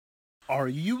Are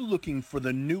you looking for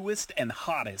the newest and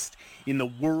hottest in the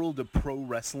world of pro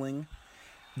wrestling?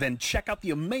 Then check out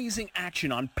the amazing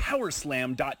action on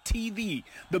Powerslam.tv,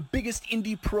 the biggest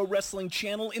indie pro wrestling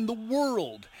channel in the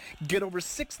world. Get over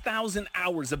 6,000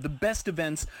 hours of the best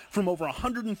events from over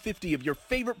 150 of your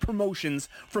favorite promotions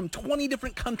from 20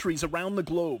 different countries around the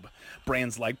globe.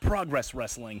 Brands like Progress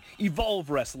Wrestling, Evolve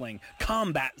Wrestling,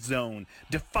 Combat Zone,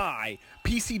 Defy,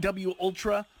 PCW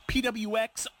Ultra,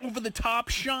 PWX, Over the Top,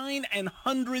 Shine, and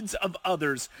hundreds of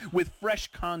others with fresh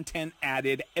content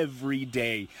added every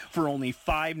day for only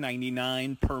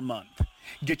 $5.99 per month.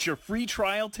 Get your free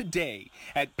trial today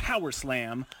at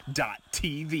Powerslam.tv.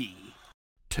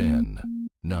 10,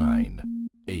 9,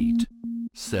 8,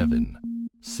 7,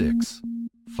 6,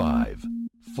 5,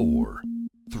 4,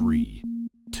 3,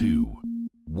 2,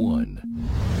 1.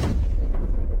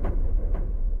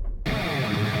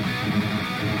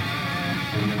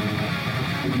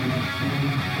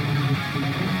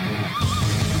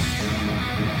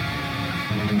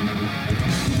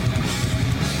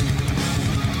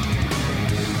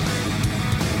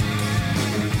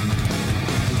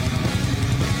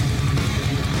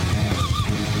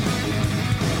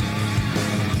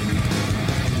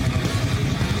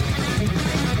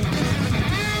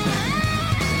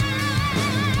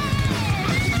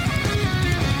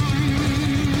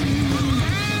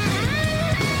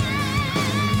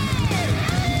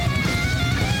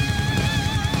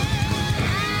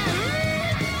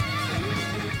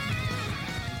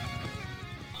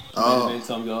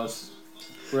 Meantime, guys,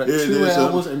 we're at 2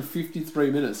 hours and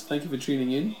 53 minutes. Thank you for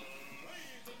tuning in.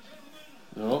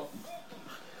 Oh,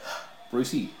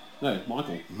 Brucey. No,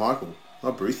 Michael. Michael,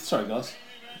 not Bruce. Sorry, guys.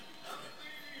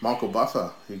 Michael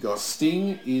Buffer. You got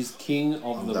Sting is king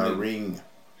of the ring.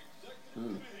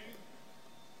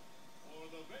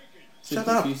 Shut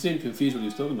up. You seemed confused what he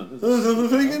was talking about.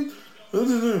 For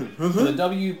the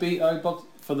WBO box,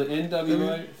 for the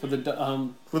NWO, for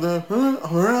the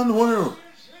around the world.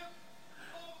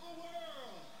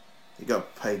 He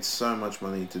got paid so much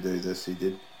money to do this. He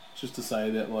did. Just to say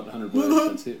about what 100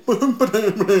 words. That's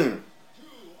it.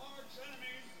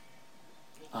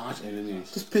 Arch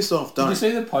enemies. Just piss off, don't. Did you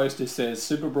see the post that says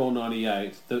SuperBrawl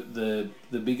 98, the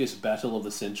biggest battle of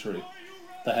the century?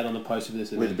 They had on the poster for this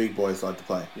event. Where the big boys like to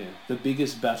play. Yeah, the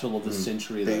biggest battle of the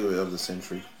century. Big of the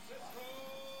century.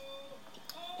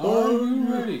 Are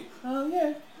you ready? Oh,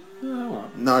 yeah. Oh, all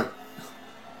right. No.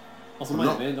 I'm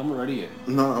not ready yet.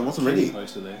 No, I wasn't ready.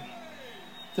 Poster there.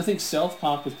 Do you think South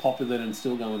Park was popular and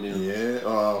still going now? Yeah,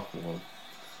 oh, well.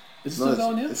 Is it still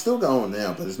going now? It's still going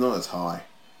now, but it's not as high.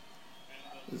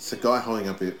 It's a guy holding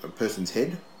up a person's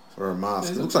head for a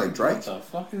mask. It looks like Drake. What the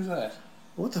fuck is that?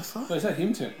 What the fuck? Wait, is that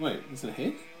him too? Wait, is it a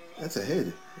head? That's a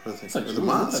head. It's like Jules. a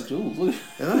mask. Jules. Look,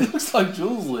 Yeah. it looks like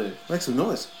Jules there. Make some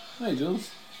noise. Hey,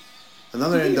 Jules.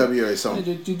 Another NWO song.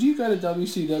 Hey, did you go to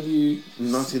WCW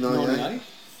 1998?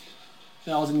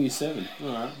 No, I was in year 7.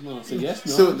 Alright, well, so yes,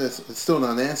 no. It's still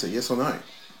not an answer, yes or no?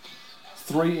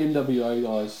 3 NWO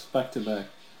guys, back to back.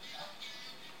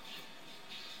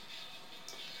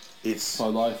 It's...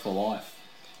 For life. For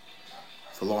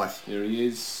life. There he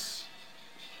is.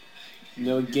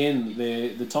 Now again,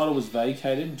 the title was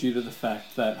vacated due to the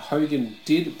fact that Hogan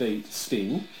did beat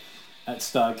Sting at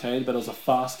Starrcade, but it was a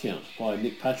fast count by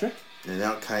Nick Patrick. And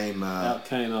out came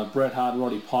Bret Hart and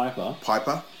Roddy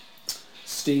Piper.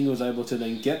 Sting was able to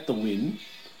then get the win,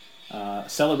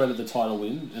 celebrated the title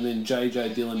win, and then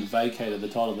J.J. Dillon vacated the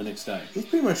title the next day. He's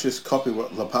pretty much just copied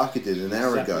what Lapaka did an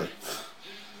hour ago.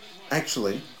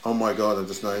 Actually, oh my god, I've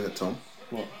just known it, Tom.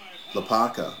 What?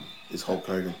 Lapaka is Hulk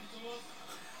Hogan.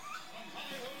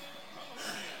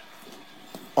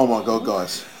 Oh my god,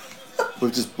 guys.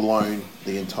 We've just blown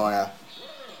the entire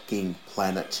fucking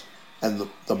planet and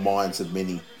the minds of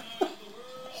many.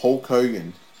 Hulk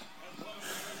Hogan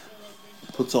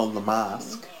puts on the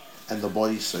mask and the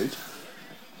bodysuit,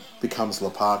 becomes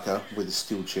Lapaka with a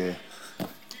steel chair.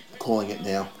 Calling it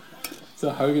now. So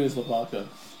Hogan is Lapaka.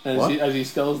 And what? As he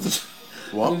skulls the...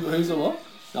 What? Who's the what?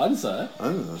 I didn't say that. I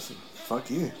don't know.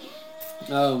 Fuck you.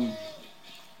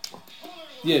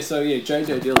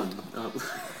 J.J. Dillon.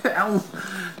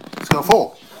 It's gonna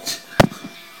fall.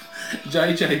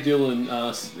 J.J. Dillon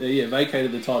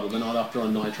vacated the title the night after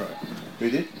on Nitro. Who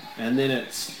did? And then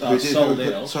it's sold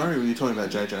out. Sorry, were you talking about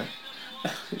JJ?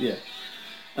 Yeah.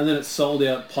 And then it's sold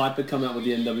out. Piper come out with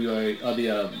the NWO...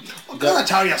 I'm gonna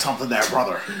tell you something there,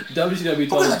 brother. WCW I'm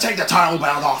gonna take the title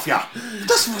belt off you.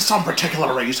 Just for some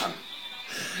particular reason.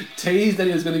 Teased that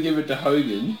he was going to give it to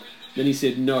Hogan. Then he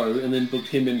said no, and then booked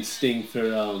him and Sting for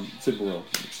SuperBrawl,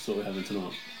 which is what we're having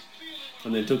tonight.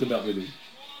 And then took the belt with him.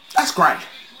 That's great.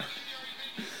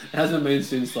 hasn't been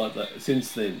since like that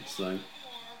since then. So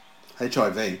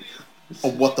HIV.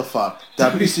 Oh, what the fuck?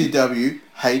 WCW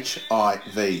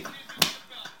HIV.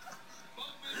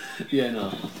 yeah, no.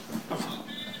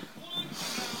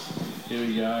 Here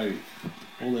we go.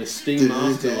 All their Sting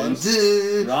mask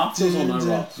guys. Rafters or no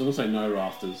rafters? I'm gonna say no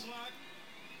rafters.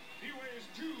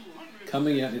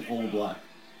 Coming out in all black.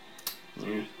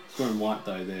 Oh, it's wearing white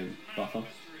though, there, Buffer.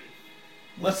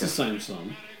 That's the same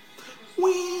song.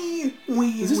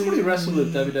 Is this when he wrestled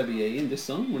with WWE in this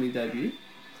song when he debuted?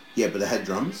 Yeah, but they had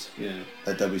drums. Yeah.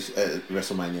 At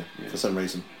WrestleMania for some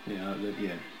reason. Yeah,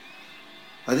 yeah.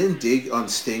 I didn't dig on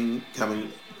Sting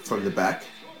coming from the back.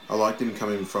 I liked him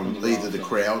coming from either the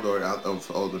crowd or out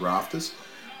of the rafters.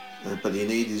 But you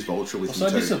need his vulture with him too. I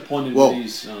was so disappointed with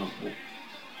his. I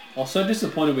was so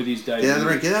disappointed with his debut. Get out of the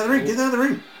ring! Get out of the ring! Get out of the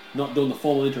ring! Not doing the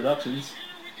formal introductions.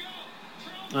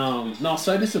 No, I was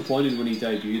so disappointed when he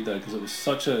debuted though because it was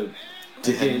such a.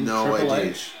 Again, Triple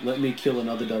H, let me kill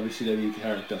another WCW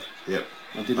character. Yep.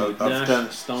 I did it with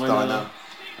Nash, Steiner,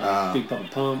 Big Papa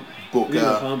Pump,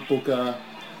 Booker,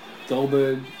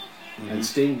 Goldberg, and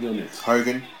Sting doing it.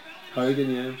 Hogan,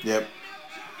 yeah. Yep.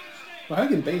 Well,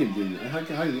 Hogan beat him, didn't he?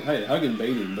 Hogan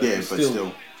beat him, but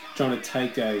still trying to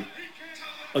take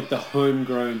the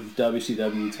homegrown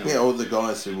WCW talent. Yeah, all the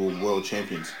guys who were world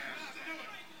champions.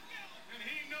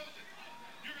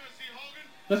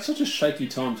 That's such a shaky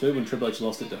time too when Triple H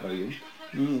lost it to Hogan.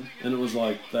 And it was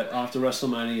like that after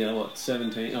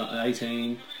WrestleMania,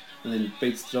 18, and then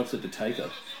drops it to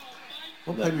Taker.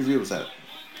 What pay-per-view was that?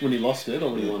 When he lost it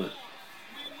or when he won it?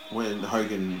 When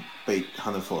Hogan beat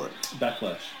Hunter for it.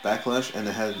 Backlash, and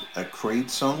it had a Creed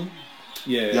song.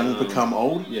 Yeah. Young Become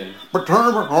Old. Yeah. Good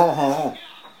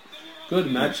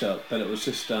matchup, but it was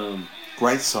just...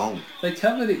 great song. They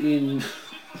covered it in...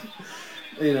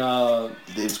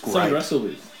 it's great. Someone Wrestle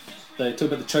With. They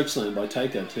took about the chokeslam by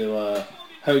Taker to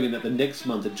Hogan at the next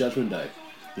month at Judgment Day.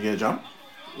 You gonna jump?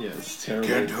 Yeah, it's terrible.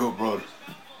 Can't do it, bro.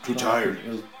 Too tired. It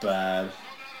was bad.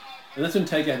 And that's when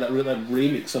Taker had that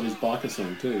remix of his biker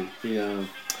song too.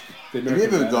 Have you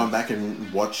ever gone back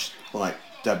and watched like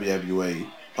WWE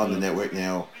on the network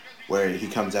now, where he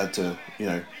comes out to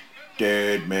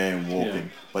dead man walking,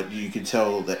 but you can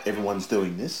tell that everyone's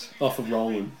doing this off of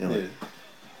rolling, and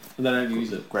they don't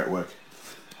use it. Great work.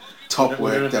 Top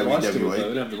work, WWE. They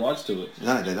don't have the rights to it.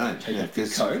 No, they don't.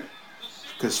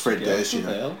 Because Fred Durst,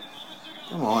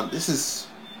 Come on, this is...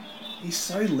 He's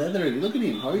so leathery. Look at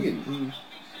him, Hogan.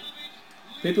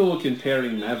 People were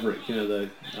comparing Maverick,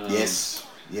 yes.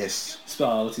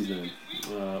 Spud, what's his name?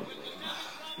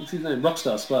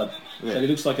 Rockstar Spud. Yeah. And he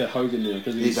looks like a Hogan now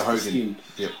because he's a Hogan. Skin.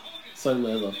 Yep. So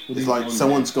leather. It's like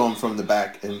someone's gone from the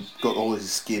back and got all his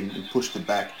skin and pushed it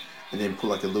back and then put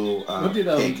like a little what did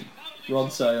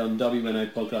Rod say on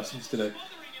WNA podcast yesterday?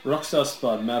 Rockstar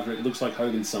Spud, Maverick, looks like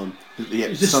Hogan's son. Yeah,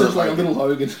 he just looks like a little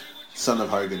Hogan. Son of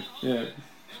Hogan. Yeah.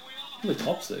 The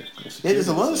cops there. Yeah, there's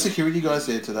a lot of security guys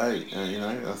there today.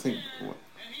 I think.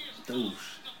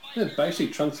 Yeah,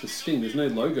 basic trunks for Sting. There's no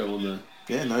logo on the.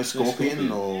 Yeah, no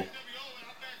scorpion or.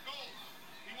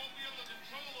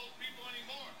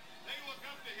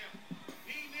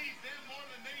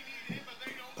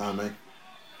 Pardon me.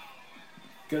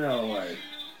 Get out of the way.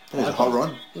 There's a hot rod.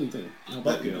 What are you doing? How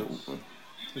about girl?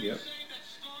 Yep.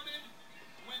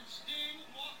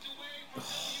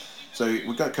 So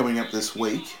we've got coming up this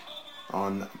week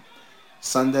on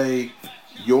Sunday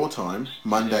your time,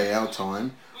 Monday our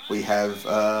time, we have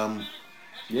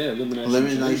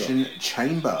Elimination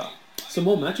Chamber. Some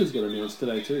more matches got announced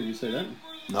today too, you see that?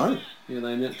 No. Yeah,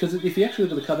 they announced, because if you actually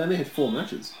look at the card, they only had 4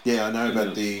 matches. Yeah, I know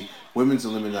about the women's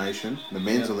elimination, the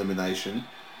men's elimination,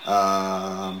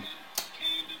 what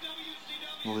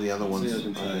were the other ones?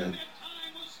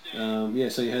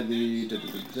 So you had the...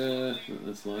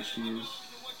 that's last year's...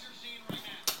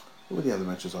 What were the other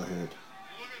matches I heard?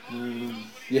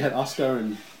 You had Asuka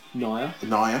and Nia.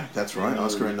 Nia, that's right.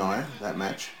 Asuka and Nia, that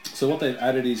match. So what they've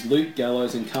added is Luke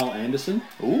Gallows and Carl Anderson.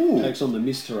 Ooh. Takes on the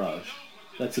Miztourage.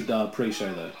 That's a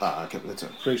pre-show though. Okay, that's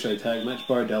it. Pre-show tag match.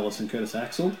 Bo Dallas and Curtis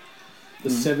Axel. The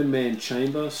 7-man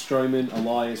chamber: Strowman,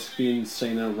 Elias, Finn,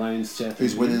 Cena, Reigns, Seth.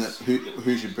 Who's winning it?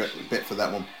 Who's your bet for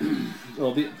that one?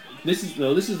 Well, this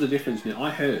is the difference now.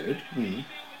 I heard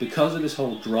because of this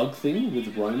whole drug thing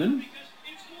with Roman.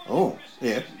 Oh,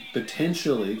 yeah.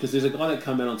 Potentially, because there's a guy that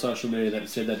came out on social media that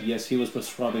said that yes, he was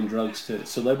prescribing drugs to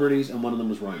celebrities, and one of them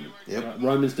was Roman. Yep. Right?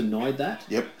 Roman's denied that.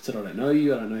 Yep. Said I don't know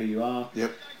you, I don't know who you are.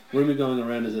 Yep. Rumor going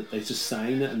around is that they're just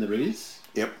saying that, and there is.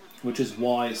 Yep. Which is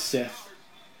why Seth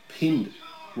pinned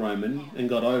Roman and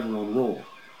got over on Raw,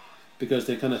 because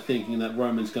they're kind of thinking that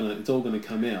it's all gonna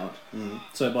come out.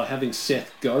 So by having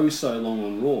Seth go so long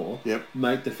on Raw,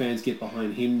 make the fans get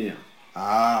behind him now.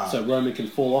 So Roman can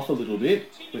fall off a little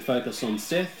bit. We focus on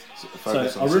Seth.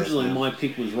 Originally my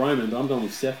pick was Roman, but I'm going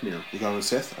with Seth now. You're going with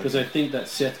Seth? Because I think that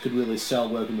Seth could really sell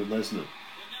working with Lesnar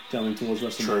going towards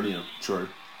WrestleMania. True.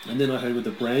 And then I heard with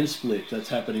the brand split that's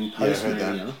happening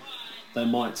post-Mania, they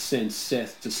might send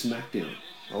Seth to SmackDown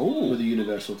with the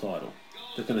Universal title.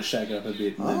 They're going to shake it up a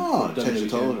bit. And change the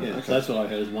title. Yeah, Okay. so that's what I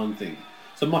heard as one thing.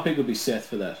 So my pick would be Seth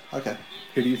for that. Okay.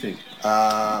 Who do you think?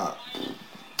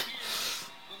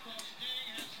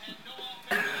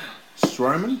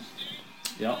 Strowman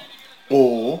Yeah.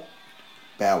 or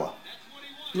Bauer.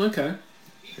 Okay.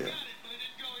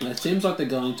 Yeah. It seems like they're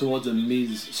going towards a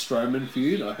Miz Strowman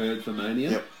feud, I heard for Mania.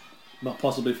 Yep. But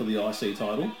possibly for the IC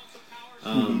title.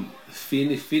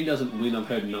 Finn, if Finn doesn't win, I've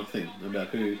heard nothing about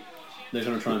who they're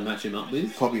going to try and match him up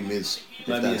with. Probably Miz.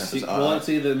 Maybe it's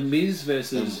either Miz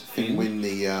versus Finn. And win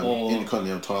the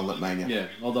Intercontinental title at Mania. Yeah,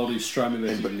 or they'll do Strowman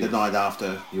versus But the Miz. night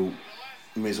after,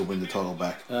 Miz will win the title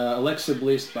back. Alexa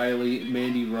Bliss, Bayley,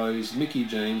 Mandy Rose, Mickie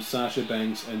James, Sasha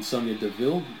Banks, and Sonya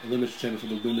Deville, eliminated champion for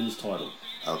the women's title.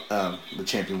 The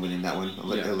champion winning that one,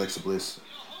 Yeah. Alexa Bliss.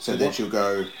 So then she'll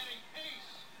go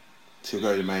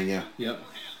to Mania. Yep.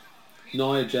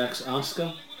 Nia Jax,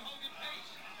 Asuka.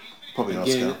 Probably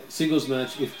Again, Asuka. singles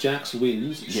match. If Jax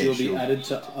wins, Yeah, she'll be added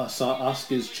to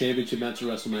Asuka's championship match at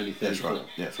WrestleMania 34. That's right.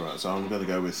 That's right. So I'm going to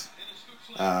go with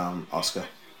Asuka.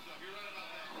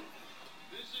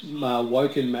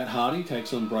 Woken Matt Hardy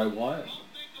takes on Bray Wyatt.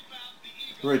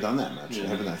 We've already done that match,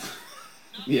 haven't they?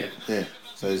 Yeah. Yeah.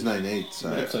 So there's no need.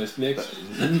 So, So it's next.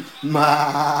 you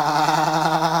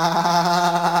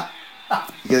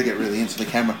got to get really into the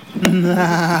camera.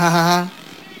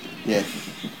 Yeah.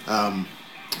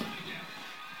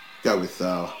 Go with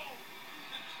classic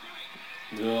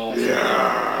Who are you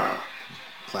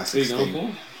going Sting.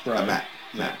 for? Bray. Matt.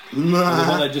 And then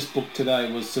what they just booked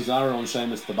today was Cesaro and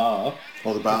Sheamus the Bar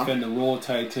Or the Bar. defend the Raw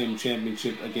Tag Team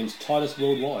Championship against Titus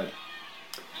Worldwide.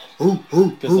 Ooh.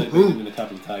 Because they've been in a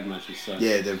couple of tag matches. So.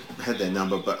 Yeah, they've had their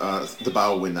number, but the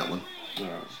Bar will win that one.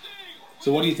 Alright.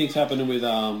 So what do you think's happening with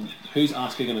who's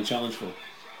Asuka going to challenge for? Do you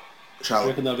Charlotte.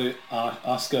 reckon they'll do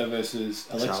Asuka versus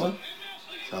Alexa?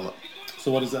 Charlotte.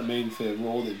 So what does that mean for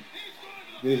Raw then?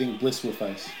 Who do you think Bliss will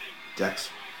face? Jax.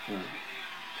 Alright.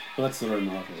 Well, that's the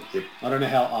rumor I've heard. Yep. I don't know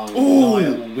how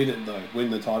Nia will win it though,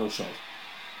 win the title shot.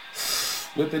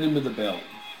 Whipping him with the belt.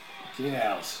 Get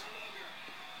out.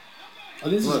 I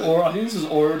think this is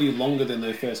already longer than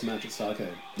their first match at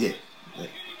Starrcade. Yeah.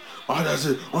 Oh, that's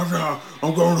it. I'm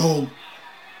going home.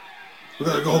 We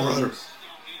gotta go, brother.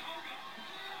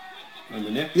 And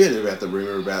the neck? You heard about the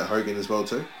rumour about Hogan as well,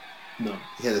 too? No.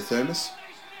 He had a thermos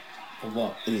Of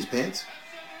what? in his pants.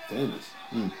 Thermos.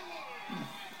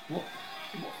 What?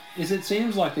 It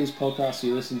seems like these podcasts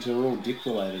you listen to are all dick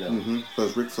related.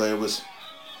 Because Ric Flair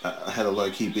had a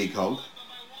low-key big hog.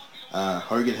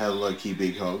 Hogan had a low-key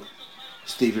big hog.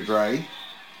 Stevie Ray.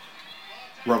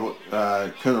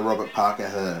 Colonel Robert Parker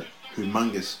had a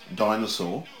humongous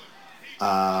dinosaur.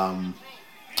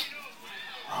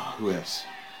 Who else?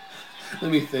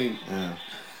 Let me think.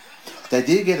 They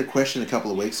did get a question a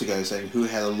couple of weeks ago saying who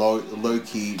had a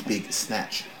low-key big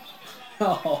snatch.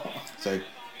 So,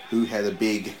 who had a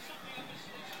big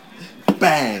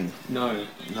bang? No.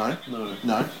 No? No.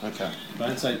 No? Okay.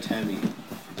 Don't say Tammy.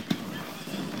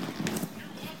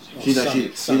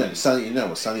 Sunny, you know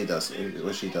what Sunny does,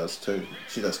 what she does too.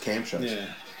 She does cam shows. Yeah.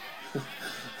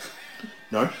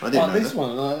 No, I didn't know this that.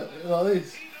 one, like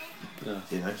this. Yeah.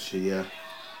 You know,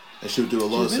 she'll do a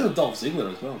lot She's of been with stuff. Dolph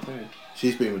Ziggler as well, too.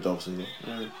 She's been with Dolph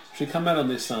Ziggler. She come out on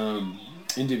this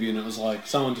interview and it was like,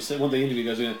 someone just said, one of the interview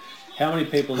goes, how many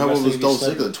people in How old wrestling was have you Dolph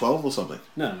slept Ziggler? with? 12 or something?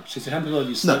 No, she said, how many people have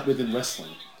you slept with in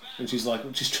wrestling? And she's like,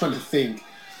 she's trying to think.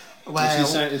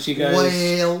 She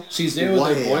goes, she's there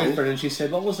with her boyfriend, and she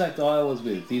said, what was that guy I was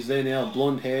with? He's there now,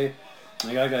 blonde hair. And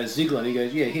the guy goes, Ziggler, and he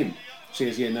goes, yeah, him. She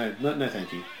goes, yeah, no,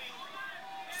 thank you.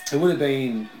 It would have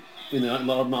been,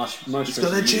 most He's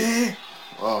got a chair!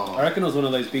 Oh. I reckon it was one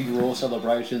of those big Raw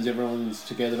celebrations, everyone's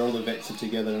together, all the vets are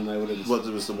together, and they would have... Well,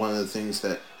 it was one of the things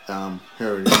that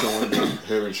her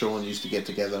and Sean used to get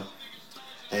together.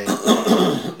 And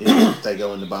they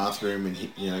go in the bathroom and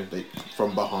they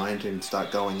from behind and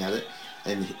start going at it,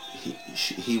 and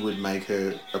he would make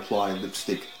her apply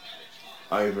lipstick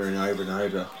over and over and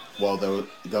over while they were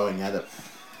going at it.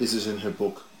 This is in her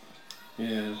book.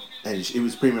 Yeah. And it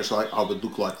was pretty much like I would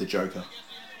look like the Joker.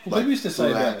 Well, people used to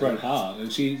say about Bret Hart,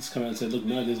 and she's come out and said, look,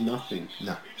 no, there's nothing.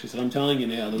 No. She said, I'm telling you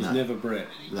now, there was never Bret.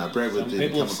 No, Bret would.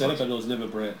 People have said it, but there was never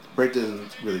Bret. Bret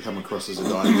doesn't really come across as a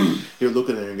guy. He'll look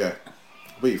at her and go,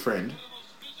 "Be your friend."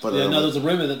 But there's a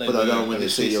rumour that they. But I don't when they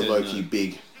see your Loki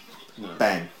big,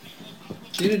 bang.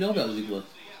 You didn't know about Ziggler.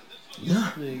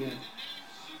 No. There you go.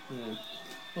 Yeah.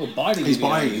 Oh, biting. He's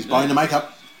buying the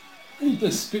makeup.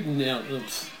 They're spitting out.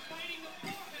 Oops.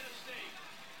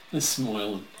 They're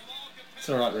smiling. It's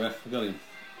alright, ref. I got him.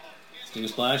 Sting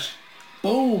splash.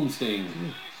 Boom, Sting.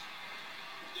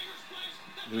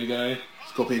 Here we go.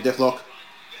 Scorpion Deathlock.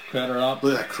 Crowd are up.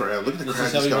 Look at that crowd. Look at the crowd.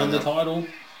 This is how he won the title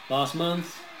last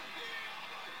month.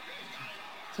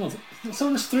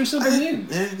 Someone just threw something in.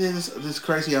 Yeah, there's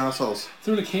crazy assholes.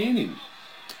 Threw a can in.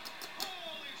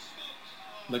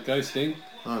 Let go, Sting.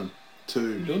 1,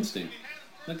 2. Done, Sting.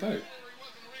 Let go.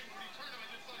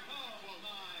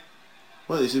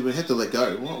 What? He said we had to let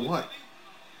go. What?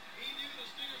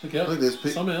 Look out. Look,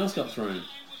 there's someone else got thrown.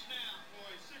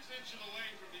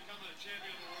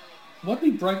 Why did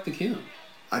he break the count?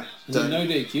 I Is don't... it no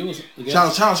DQ?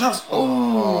 Charles!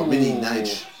 Oh, mini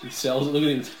Nage. He sells it. Look at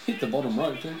him hit the bottom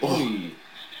rope. Oh.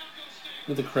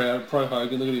 With the crowd, pro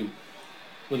Hogan, look at him.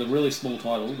 With a really small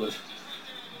title, but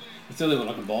it's the only one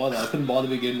I can buy though. I couldn't buy the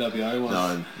big NWO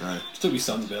one. No. It took me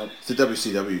son's belt. It's the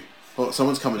WCW. Oh,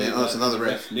 someone's coming in. Oh, it's another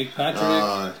ref. Nick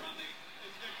Patrick.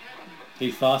 He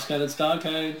fast-skated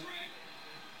Starcade.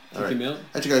 Took him out.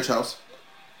 How'd you go, Charles?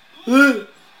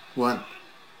 1,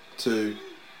 2.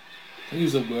 He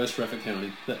was the worst ref at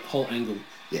counting. That whole angle.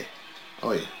 Yeah.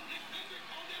 Oh, yeah.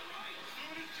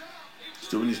 He's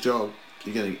doing his job.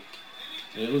 You're going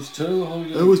to... It was 2,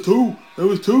 Hogan. It was 2. It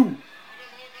was 2.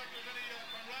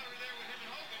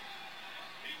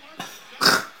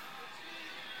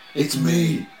 It's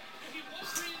me.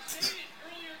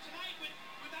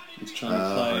 He's trying to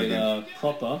play it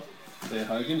proper. There,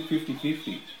 Hogan,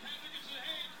 50-50.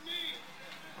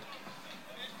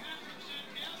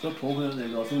 Stop talking out there,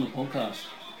 guys, on the podcast.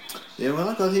 Yeah, when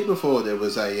I got here before, there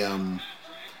was a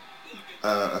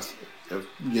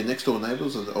your next door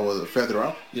neighbours or further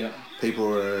up. Yeah. People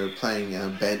were playing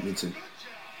badminton.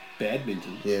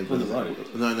 Badminton? Yeah. On the road?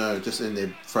 No, just in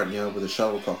their front yard with a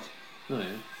shuttlecock. Oh, yeah.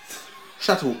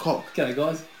 Shuttlecock. Okay,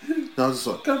 guys. No, I was just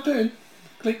like... Got a turn.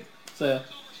 Click. See ya.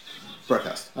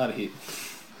 Broadcast. Out of here.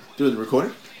 Doing the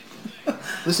recording?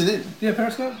 Listen in. Yeah,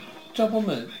 Periscope. Jump on,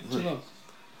 mate. Jump on.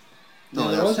 No,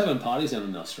 they're always having parties down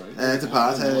in our street. It's a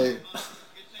party.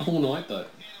 All night, though.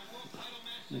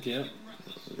 Look out.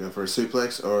 Go for a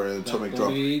suplex or an atomic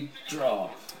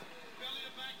drop.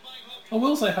 I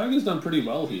will say Hogan's done pretty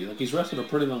well here. Like he's wrestled a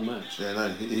pretty long match. Yeah, no,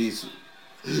 he's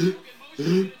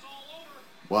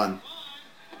 1,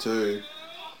 2.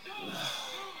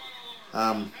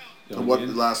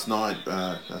 Last night?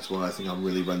 That's why I think I'm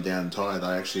really run down and tired.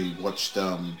 I actually watched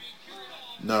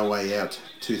No Way Out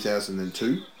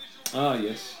 2002. Ah,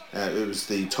 yes. It was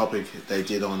the topic they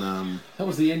did on... That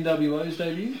was the NWO's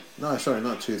debut? No, sorry,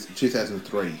 not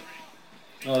 2003.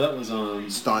 Oh, that was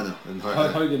Steiner and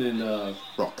Hogan and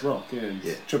Rock.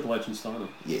 Yeah. Triple H and Steiner.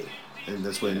 Yeah, and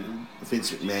that's when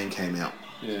Vince McMahon came out.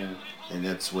 Yeah. And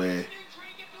that's where...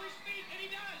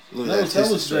 That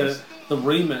was the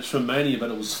rematch from Mania,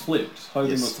 but it was flipped.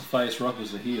 Hogan was the face, Rock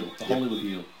was the heel, the Hollywood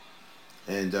heel.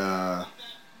 And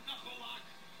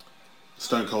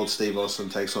Stone Cold Steve Austin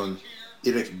takes on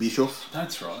Eric Bischoff.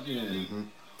 That's right, yeah. Mm-hmm.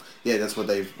 Yeah, that's what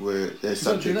they were. Their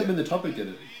subject. Did that been the topic? Did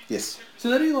it? Yes. So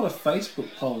they do a lot of Facebook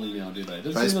polling now, do they? It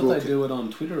doesn't seem like they do it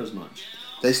on Twitter as much.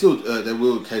 They still, they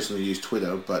will occasionally use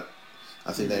Twitter, but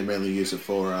I think they mainly use it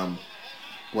for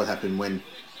what happened when.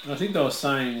 I think they were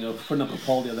saying, putting up a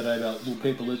poll the other day about do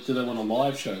they want a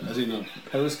live show, as in a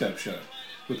Periscope show,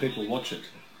 where people watch it.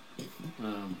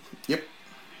 Yep.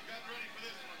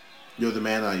 You're the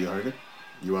man, are you, Hogan?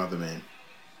 You are the man.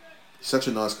 Such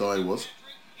a nice guy he was.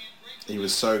 He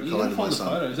was so kind to my son.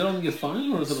 Photo. Is that on your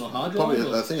phone or is it on a hard drive?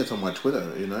 Probably, I think it's on my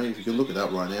Twitter. You know, if you can look it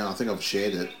up right now, I think I've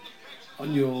shared it.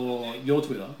 On your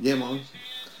Twitter? Yeah, mine.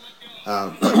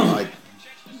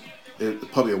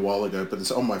 Probably a while ago, but it's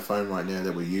on my phone right now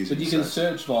that we're using. But you can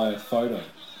search via photo,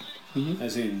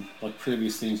 as in like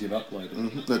previous things you've uploaded.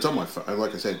 Mm-hmm. No, it's on my phone.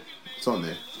 Like I said, it's on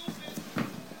there.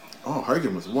 Oh,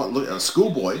 Hogan was what? Look, a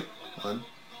schoolboy one.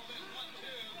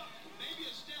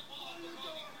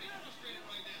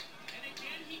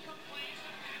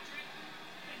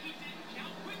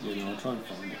 Yeah, no, I'll try and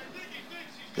find it.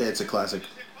 Yeah, it's a classic.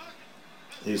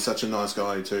 He was such a nice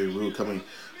guy too.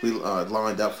 We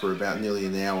lined up for about nearly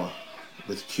an hour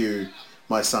with Q,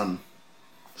 my son,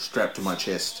 strapped to my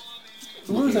chest.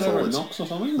 Where was that, over at Knox or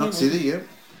something? Knox City, yeah.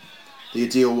 The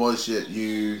deal was that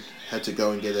you had to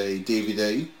go and get a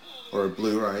DVD or a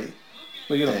Blu-ray.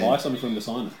 Well, you got to buy something for him to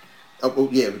sign it. Oh, well,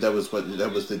 yeah, but that was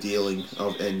the dealing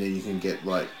of, and then you can get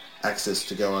like access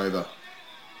to go over.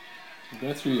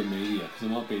 Go through your media, because it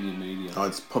might be in your media. Oh,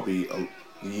 it's probably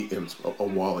it was a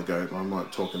while ago. I'm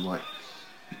not talking like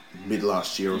mid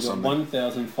last year or something.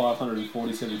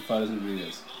 1,547 photos and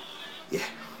videos. Yeah.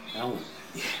 Alan.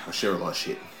 Yeah, I share a lot of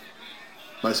shit.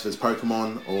 Most of it's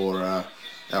Pokemon or our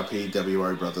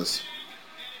PWO brothers.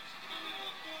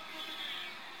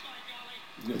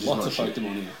 You've Which got is lots of not shit.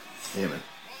 Pokemon here. Yeah, man.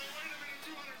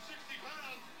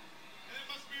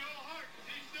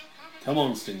 Come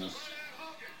on, Stinger.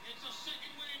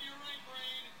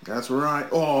 That's right.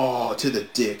 Oh, to the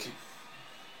dick.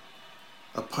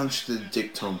 A punch to the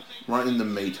dick, Tom. Right in the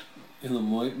meat. In the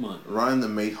meat, mate. Right in the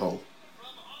meat hole.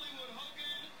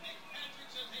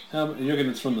 You reckon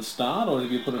it's from the start, or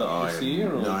have you put it up this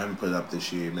year? Or? No, I haven't put it up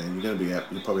this year, man. You're going to be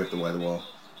out. You probably have to wait a while.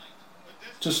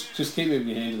 Just keep moving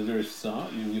your hand to the very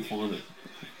start and you'll find it.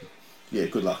 Yeah,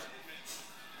 good luck.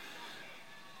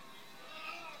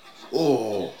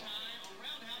 Oh.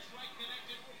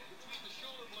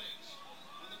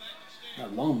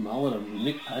 That long mullet of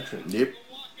Nick Patrick. Yep.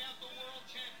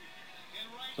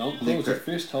 Don't close the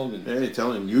fist, Hogan. Yeah,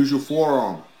 tell him, use your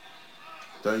forearm.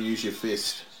 Don't use your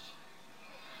fist.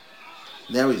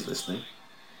 Now he's listening.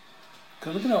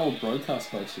 God, look at our old broadcast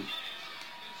posters.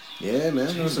 Yeah, man,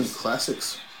 those are Jesus. some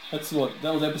classics. That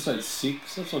was episode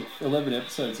 6. That's like 11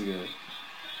 episodes ago.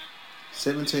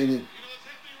 17.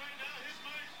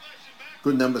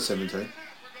 Good number, 17.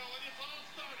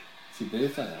 It's your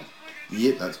birthday, Al.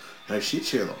 Yep, that's no shit,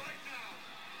 Sherlock.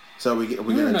 So we're You're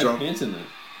going wearing to no drop. pants in there.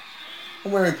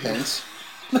 I'm wearing pants.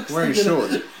 I'm wearing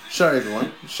shorts. Show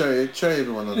everyone. Show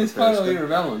everyone on the This photo periscope. here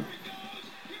of Alan.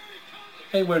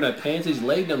 He ain't wearing no pants. He's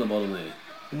leg down the bottom there.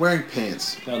 I'm wearing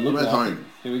pants. Now look I'm at like home.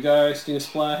 it. Here we go. Stinger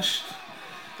splash.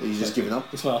 Are you just giving up?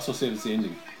 That's why I still see it's the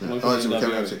ending. No. Look Oh, at that's the what we're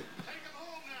coming NWO. up to.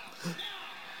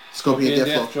 Scorpion Scorpion Deathlock.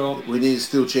 death drop. We need a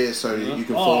steel chair so you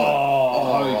can fall.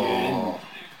 Oh, Hogan.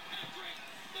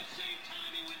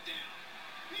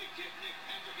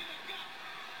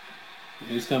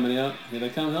 Who's coming out? Here they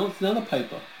come. Oh, it's another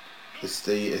paper. It's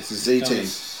the Z team.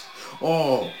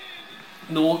 Oh,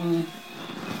 Norton,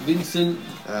 Vincent,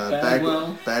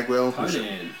 Bagwell, Bagwell. who should-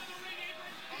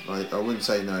 Conan. I wouldn't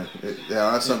say no. There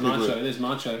are There's some people. Macho. There's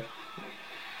Macho.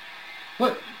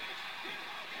 What?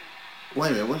 Wait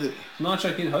a minute. What did?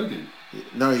 Macho Kid Hogan.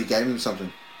 No, he gave him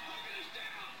something.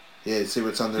 Yeah, see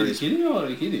what's under Did he his. hit him or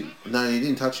did he hit him? No, he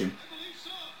didn't touch him.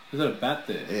 Is that a bat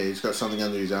there? Yeah, he's got something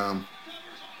under his arm.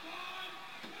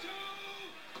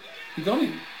 He got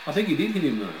him. I think he did hit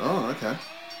him though. Oh, okay.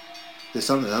 There's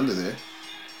something under there.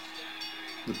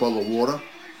 The bottle of water.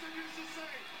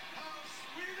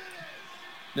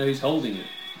 No, he's holding it.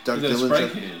 Doug He's got a spray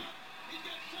Dillinger. can.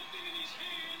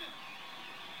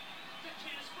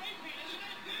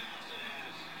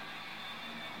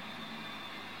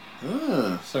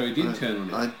 Ah. So he did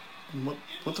turn on it.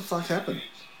 What the fuck happened?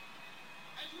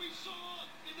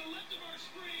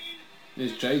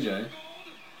 There's JJ.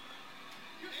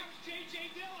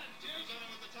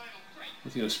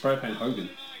 He's got a spray paint Hogan.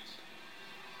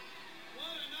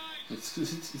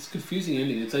 It's confusing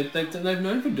ending. They've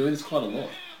known for doing this quite a lot.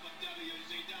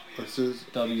 What's this?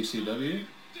 WCW.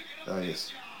 Oh,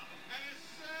 yes.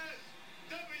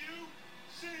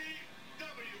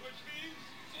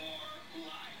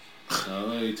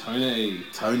 Oh, Tony.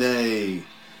 Tony.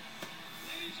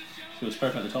 So a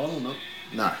spray paint the title or not?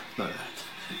 No.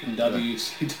 In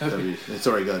WCW. It's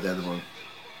already got down the bottom.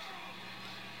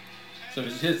 So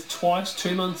it's twice,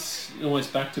 2 months,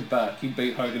 almost back to back, he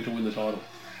beat Hogan to win the title.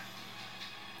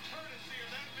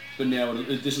 But now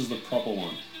this is the proper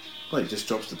one. Well, he just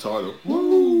drops the title.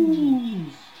 Woo!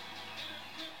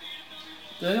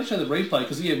 They don't show the replay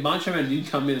because Macho Man did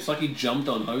come in. It's like he jumped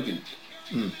on Hogan.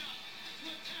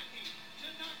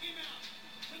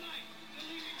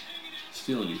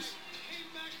 Stealing his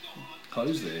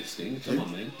clothes there, Sting. Come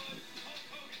on, man.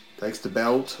 Takes the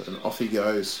belt and off he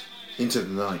goes into the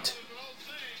night.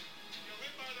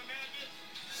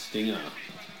 Stinger.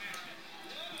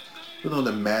 Look at all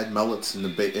the mad mullets in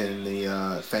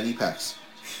the fanny packs.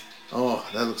 Oh,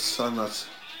 that looks so much.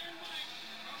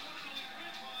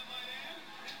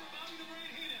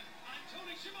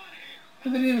 They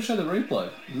didn't even show the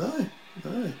replay. No.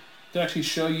 They actually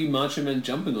show you Macho Man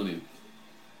jumping on him.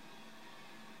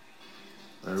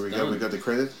 There we It's go. done. We got the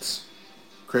credits.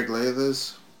 Craig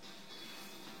Leathers.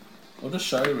 I'll just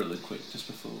show you really quick, just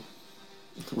before.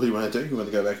 What do you want to do? You want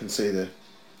to go back and see the... I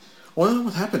wonder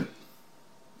what happened.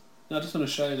 No, I just want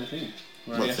to show you the thing.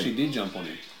 Where What he actually thing? did jump on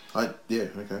him. Yeah,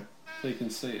 okay. So you can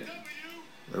see it.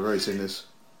 I've already seen this.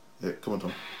 Yeah, come on,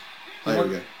 Tom. Oh, here we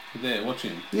go. There, watch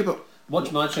him. Yeah, but...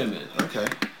 Watch Macho Man. Okay.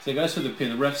 So he goes for the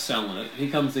pin, the ref's selling it. Here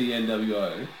comes the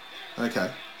NWO.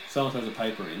 Okay. Someone throws a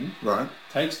paper in. Right.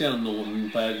 Takes down Norton,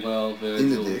 Bagwell, Virgil. In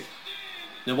the dick.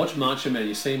 Now watch Macho Man.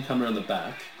 You see him come around the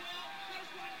back.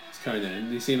 It's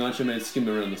Conan. You see Macho Man skim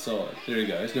around the side. There he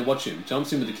goes. Now watch him.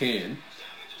 Jumps in with the can.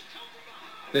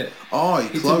 There. Oh, he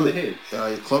hits him with the head.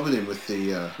 He clobbered him with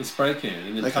the spray can,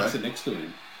 and then tucks it next to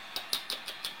him.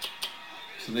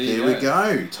 So there we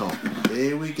go, Tom.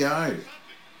 There we go.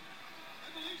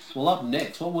 Well, up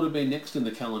next, what would have been next in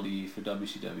the calendar year for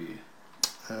WCW?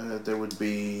 There would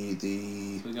be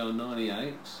the... So we're going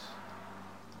 98.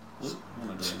 What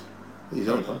am I doing? What are you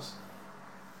doing?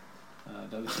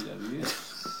 WCW.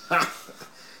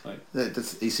 Wait.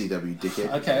 That's ECW,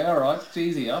 dickhead. Okay, alright.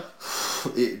 Cheesy up.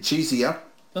 Cheesy up?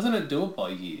 Doesn't it do it by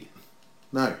year?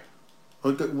 No.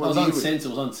 It was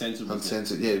uncensored.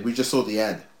 Uncensored, yeah. We just saw the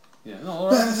ad. Yeah, no,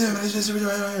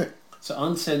 alright. So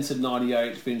uncensored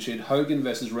 98 featured Hogan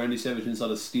versus Randy Savage inside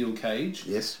a steel cage.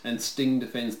 Yes. And Sting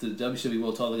defends the WCW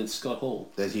World Title against Scott Hall.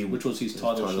 Which was his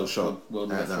title shot for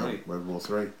World War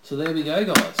III. So there we go,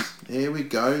 guys. There we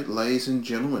go, ladies and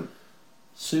gentlemen.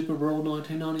 SuperBrawl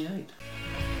 1998.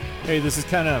 Hey, this is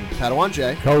Ken M. Padawan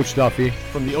J. Coach Duffy.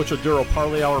 From the Ocho Duro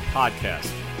Parlay Hour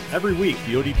podcast. Every week,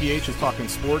 the ODPH is talking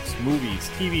sports,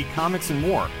 movies, TV, comics, and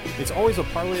more. It's always a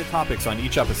parlay of topics on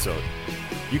each episode.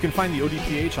 You can find the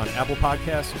ODPH on Apple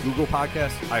Podcasts, Google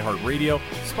Podcasts, iHeartRadio,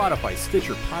 Spotify,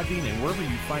 Stitcher, Podbean, and wherever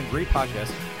you find great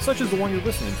podcasts, such as the one you're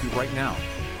listening to right now.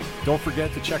 Don't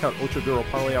forget to check out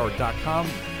OchoDuroParlayHour.com,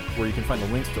 where you can find the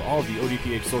links to all of the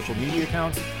ODPH social media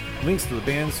accounts, links to the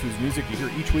bands whose music you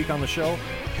hear each week on the show,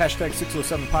 hashtag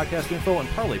 607 podcast info, and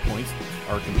parlay points,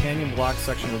 our companion blog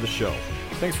section of the show.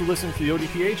 Thanks for listening to the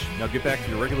ODPH. Now get back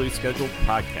to your regularly scheduled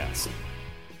podcast.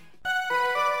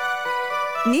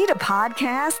 Need a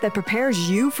podcast that prepares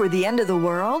you for the end of the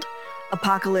world?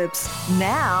 Apocalypse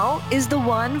Now is the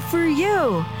one for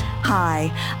you. Hi,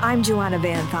 I'm Joanna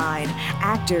Van Thine,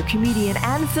 actor, comedian,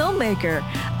 and filmmaker.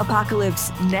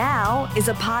 Apocalypse Now is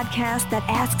a podcast that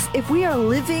asks if we are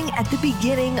living at the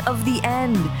beginning of the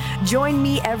end. Join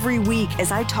me every week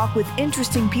as I talk with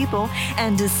interesting people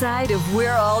and decide if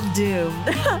we're all doomed.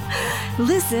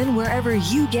 Listen wherever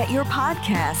you get your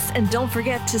podcasts, and don't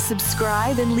forget to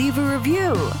subscribe and leave a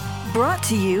review. Brought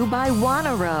to you by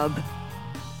WannaRub.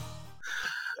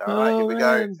 All right, here we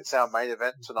go. It's our main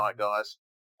event tonight, guys.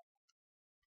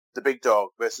 The big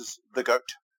dog versus the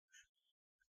goat.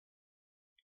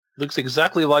 Looks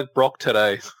exactly like Brock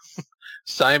today.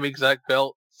 Same exact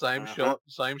belt, same shot,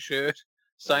 same shirt,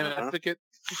 same advocate.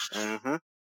 A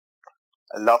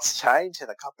lot's changed in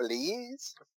a couple of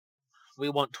years. We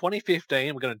want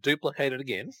 2015. We're going to duplicate it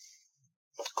again.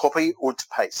 Copy und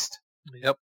paste.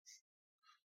 Yep.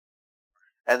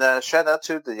 And shout out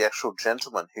to the actual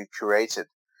gentleman who created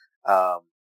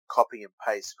copy and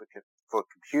paste for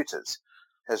computers.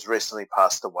 Has recently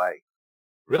passed away.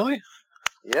 Really?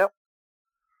 Yep.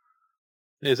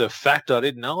 There's a fact I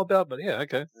didn't know about, but yeah,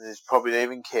 okay. There's probably don't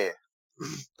even care.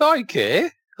 I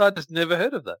care. I just never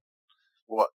heard of that.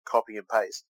 What, copy and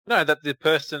paste? No, that the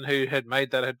person who had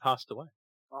made that had passed away.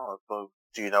 Oh, well,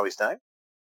 do you know his name?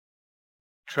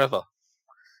 Trevor.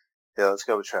 Yeah, let's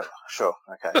go with Trevor. Sure.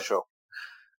 Okay, sure.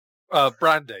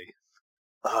 Brandy.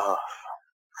 Oh.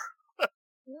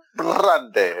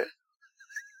 Brandy.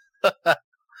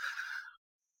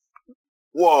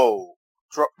 Whoa.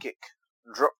 Drop kick.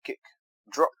 Drop kick.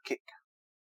 Drop kick.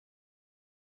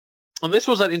 And this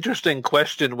was an interesting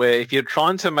question where if you're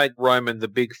trying to make Roman the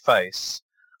big face,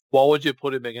 why would you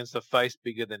put him against a face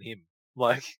bigger than him?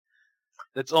 Like,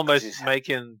 that's almost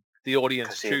making the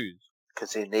audience choose.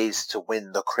 Because he needs to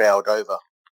win the crowd over.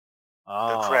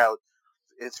 Oh. The crowd,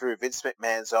 through Vince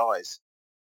McMahon's eyes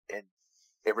and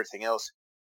everything else,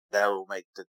 that will make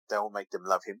them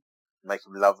love him. Make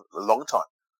him love a long time.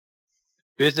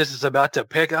 Business is about to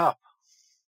pick up.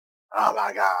 Oh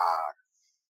my God.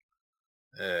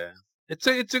 Yeah. It's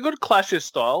a good clash of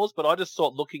styles, but I just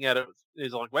thought looking at it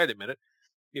is like, wait a minute.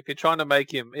 If you're trying to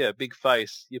make him big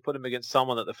face, you put him against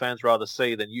someone that the fans rather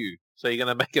see than you. So you're going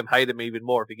to make him hate him even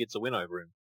more if he gets a win over him.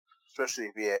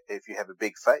 Especially if you have a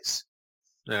big face.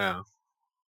 Yeah.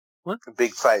 What? A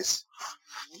big face.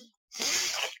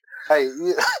 Hey,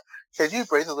 can you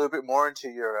breathe a little bit more into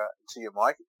your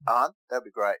mic, Arn? That'd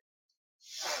be great.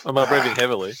 Am I breathing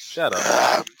heavily? Shut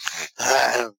up.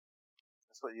 I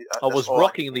was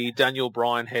rocking the Daniel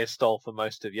Bryan hairstyle for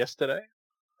most of yesterday.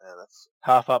 Yeah, that's...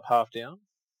 Half up, half down.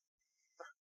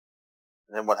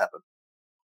 And then what happened?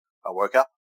 I woke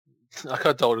up. I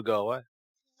got told to go away.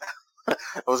 I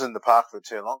was in the park for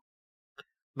too long.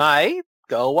 Mate,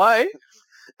 Go away.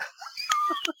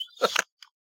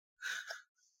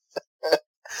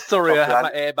 Sorry, I have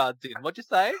my earbuds in. What'd you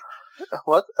say?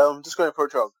 What? I'm just going for a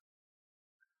jog.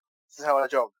 This is how I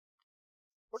jog.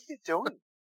 What are you doing?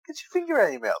 Get your finger out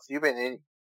of your mouth. You've been eating.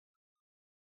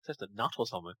 Just a nut or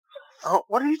something. Oh,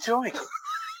 what are you doing?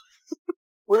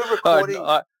 We're recording.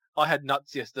 I had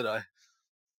nuts yesterday.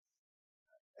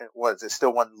 What, is there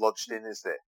still one lodged in, is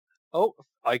there? Oh,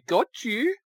 I got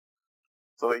you.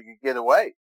 Thought you could get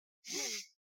away.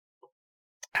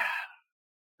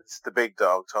 It's the big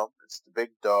dog, Tom. It's the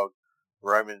big dog,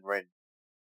 Roman Reigns.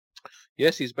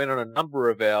 Yes, he's been on a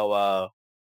number of our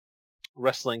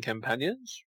wrestling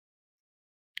companions.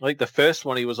 I think the first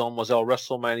one he was on was our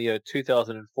WrestleMania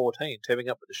 2014, teaming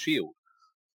up with the Shield.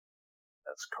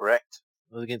 That's correct.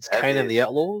 It was against Kane and the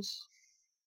Outlaws.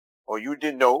 Oh, you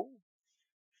didn't know?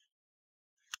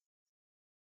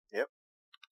 Yep.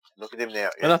 Look at him now.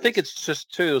 And I think it's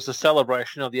just, too, it was a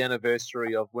celebration of the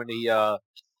anniversary of when he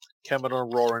came out on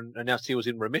Raw and announced he was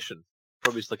in remission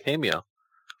from his leukemia.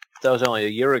 That was only a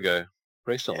year ago,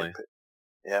 recently.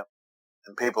 Yeah.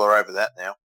 And people are over that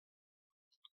now.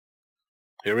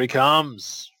 Here he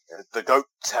comes. The GOAT.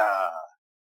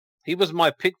 He was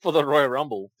my pick for the Royal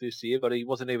Rumble this year, but he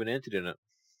wasn't even entered in it.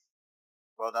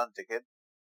 Well done, dickhead.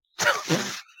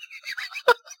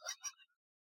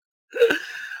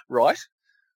 Right.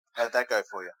 How did that go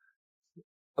for you?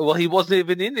 Well, he wasn't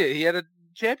even in it. He had a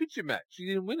championship match. He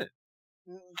didn't win it.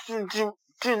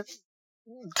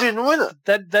 Didn't win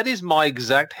it. That is my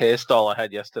exact hairstyle I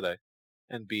had yesterday.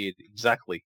 And beard,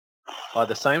 exactly. I had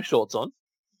the same shorts on.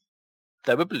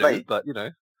 They were blue, but, you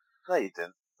know. No, you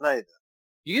didn't. No, you didn't.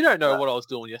 You don't know what I was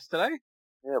doing yesterday.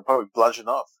 Yeah, probably bludgeon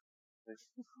off.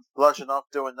 Bludgeon off,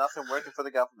 doing nothing, working for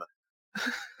the government.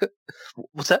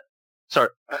 What's that? Sorry.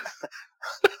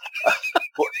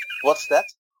 What's that?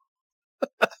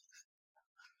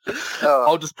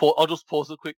 I'll just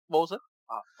pause it quick. What was it?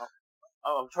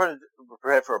 I'm trying to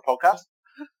prepare for a podcast.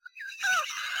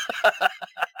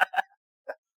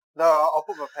 No, I'll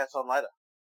put my pants on later.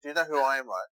 Do you know who I am,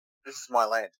 right? This is my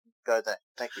land. Go there.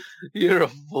 Thank you. You're a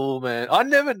fool, man. I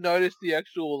never noticed the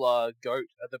actual goat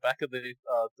at the back of the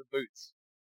boots.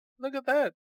 Look at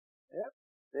that.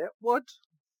 Yep. What?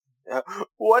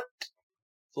 What?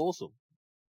 It's awesome.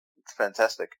 It's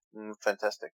fantastic.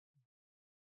 Fantastic.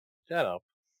 Shut up.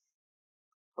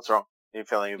 What's wrong? You're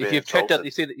feeling a bit If you've checked out,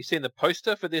 you've seen the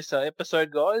poster for this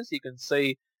episode, guys. You can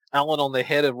see Alan on the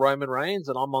head of Roman Reigns,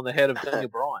 and I'm on the head of Daniel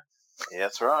Bryan. Yeah,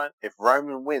 that's right. If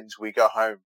Roman wins, we go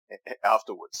home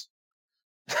afterwards.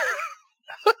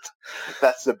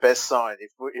 That's the best sign.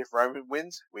 If Roman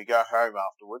wins, we go home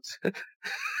afterwards.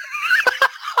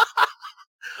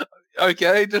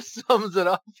 Okay, just sums it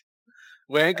up.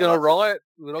 We ain't going to riot.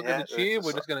 We're not going to cheer.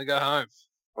 We're just going to go home.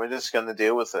 We're just going to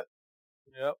deal with it.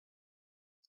 Yep.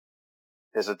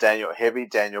 There's a heavy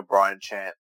Daniel Bryan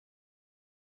chant.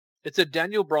 It's a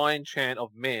Daniel Bryan chant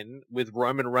of men with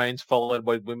Roman Reigns followed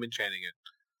by women chanting it.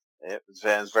 Yep,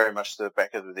 it's very much the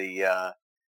back of the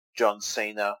John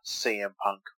Cena, CM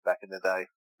Punk back in the day.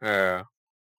 Yeah.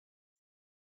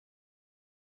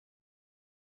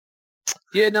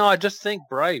 Yeah, no, I just think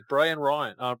Bray and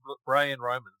Roman.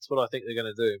 That's what I think they're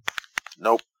going to do.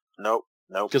 Nope.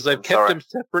 Because they've kept them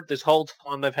separate this whole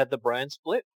time they've had the brand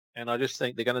split, and I just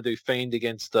think they're going to do Fiend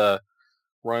against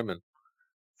Roman.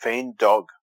 Fiend Dog.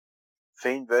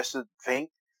 Fiend versus Fiend.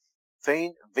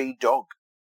 Fiend v Dog.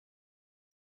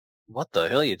 What the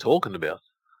hell are you talking about?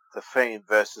 The Fiend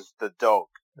versus the Dog.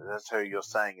 That's who you're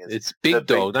saying is. It's Big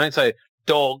Dog. Don't say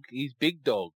Dog. He's Big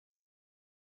Dog.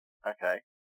 Okay.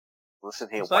 Listen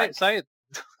here, say it.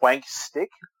 Wank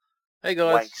Stick. Hey,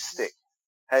 guys. Wank Stick.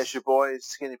 How's your boy,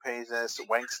 Skinny Peas and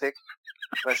Wank Stick?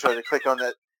 Make sure to click on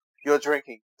that. You're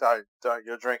drinking. Don't.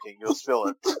 You're drinking. You'll spill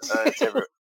it. It's everywhere.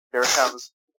 Here it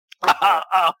comes.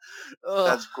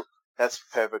 That's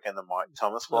perfect in the mic,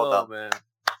 Thomas. Well done. Man.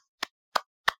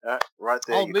 Right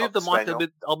there. I'll move the mic a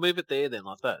bit. I'll move it there then,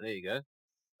 like that. There you go.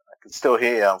 I can still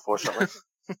hear you, unfortunately.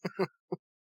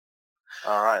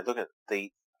 All right. Look at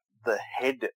the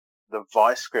head, the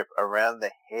vice grip around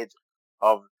the head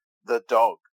of the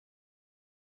dog.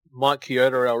 Mike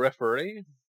Chioda, our referee.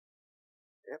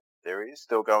 Yep, there he is,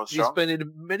 still going strong. He's been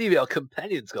in many of our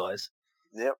companions, guys.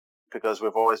 Yep, because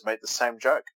we've always made the same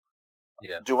joke.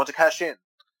 Yeah. Do you want to cash in?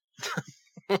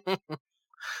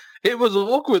 It was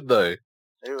awkward, though.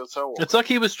 It was so awkward. It's like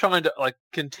he was trying to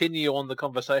continue on the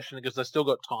conversation because they still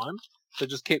got time. So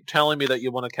just keep telling me that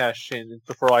you want to cash in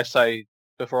before I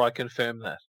confirm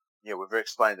that. Yeah, we've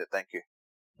explained it. Thank you.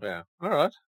 Yeah. All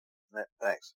right. Yeah,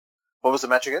 thanks. What was the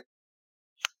match again?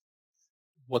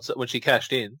 What's it when she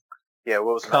cashed in? Yeah,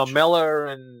 what was the match?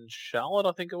 Carmella and Charlotte,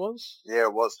 I think it was. Yeah,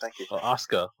 it was. Thank you. Or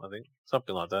Asuka, I think.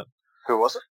 Something like that. Who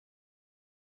was it?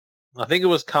 I think it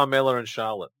was Carmella and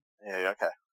Charlotte. Yeah,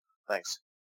 okay. Thanks.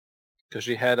 Because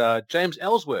she had James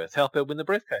Ellsworth help her win the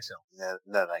briefcase.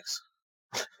 No, thanks.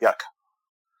 Yuck.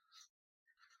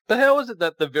 But how is it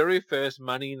that the very first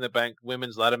Money in the Bank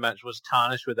women's ladder match was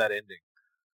tarnished with that ending?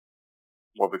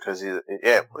 Well, because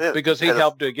Because he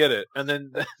helped her get it, and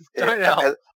then don't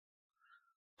help.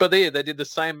 But they did the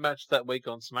same match that week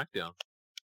on SmackDown.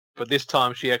 But this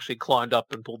time she actually climbed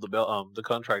up and pulled the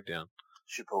contract down.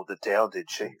 She pulled it down, did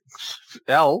she?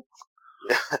 Al?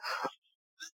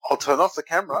 I'll turn off the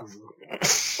camera.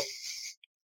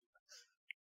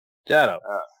 Shut up.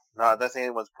 No, I don't think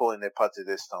anyone's pulling their putty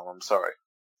this time. I'm sorry.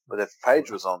 But if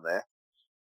Paige was on there...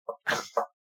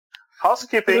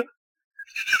 Housekeeping!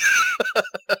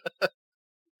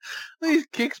 These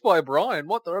kicks by Bryan.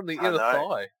 What? They're on the inner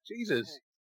thigh. Jesus.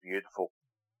 Beautiful.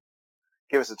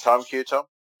 Give us a time cue, Tom.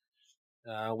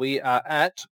 We are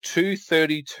at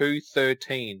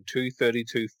 2:32:13,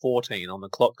 2:32:14 on the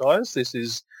clock, guys. This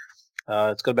is,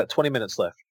 it's got about 20 minutes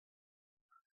left.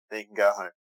 Then you can go home.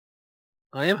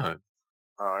 I am home.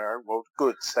 All right, well,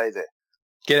 good. Stay there.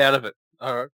 Get out of it.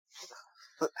 All right.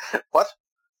 What?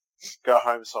 Go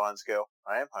home, science girl.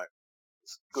 I am home.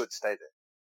 It's good. Stay there.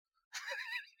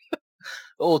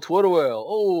 Oh, Twitterwell.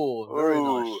 Oh, very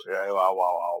Ooh, nice. Yeah,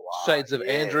 wow. Shades of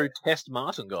Andrew Test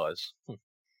Martin, guys.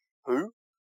 Who?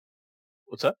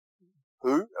 What's that?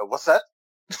 Who? What's that?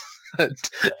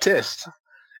 Test.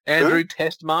 Andrew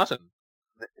Test Martin.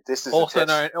 This is also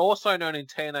known in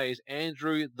TNA as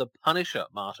Andrew the Punisher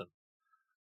Martin.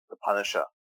 The Punisher.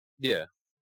 Yeah.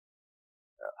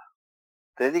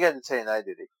 Did he go to TNA,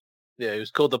 did he? Yeah, he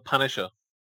was called the Punisher.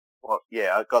 Well,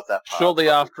 yeah, I got that part. Shortly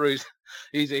after his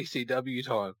ECW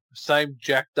time. Same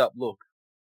jacked up look.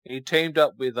 He teamed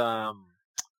up with,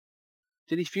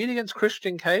 did he feud against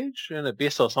Christian Cage and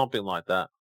Abyss or something like that?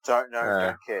 Don't know,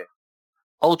 don't care.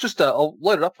 I'll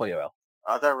load it up for you, Al.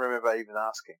 I don't remember even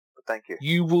asking, but thank you.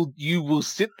 You will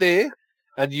sit there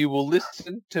and you will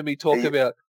listen to me talk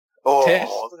about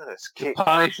Test, look at this kick. the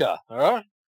Punisher, alright?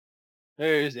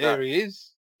 There he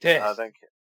is. Test. No, thank you.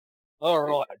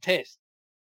 Alright, Test.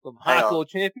 From Hardcore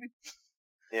Champion?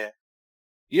 Yeah.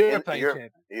 European Champion.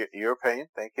 European,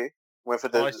 thank you. Went for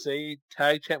the IC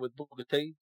tag champ with Booker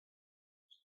T.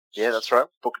 Yeah, that's right,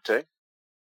 Booker T.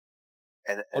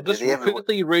 And I'll just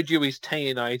quickly read you his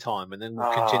TNA time and then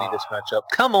we'll continue this matchup.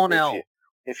 Come on, Al.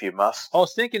 If you must. I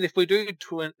was thinking if we do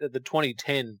the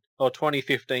 2010 or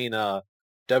 2015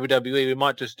 WWE, we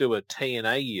might just do a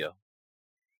TNA year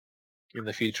in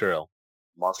the future, Al.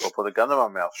 Might as well put a gun in my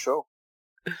mouth, sure.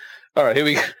 All right, here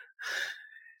we go.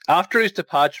 After his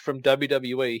departure from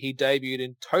WWE, he debuted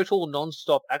in Total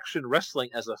Non-Stop Action Wrestling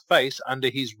as a face under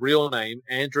his real name,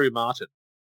 Andrew Martin,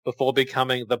 before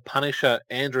becoming the Punisher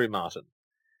Andrew Martin.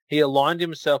 He aligned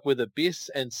himself with Abyss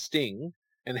and Sting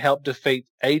and helped defeat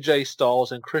AJ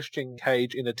Styles and Christian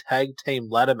Cage in a tag team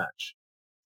ladder match.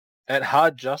 At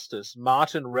Hard Justice,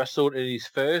 Martin wrestled in his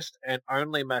first and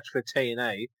only match for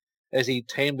TNA as he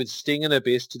teamed with Sting and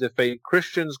Abyss to defeat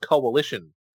Christian's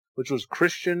coalition, which was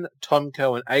Christian,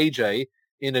 Tomko, and AJ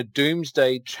in a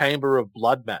Doomsday Chamber of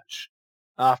Blood match,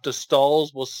 after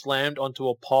Styles was slammed onto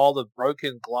a pile of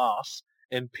broken glass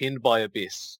and pinned by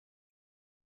Abyss.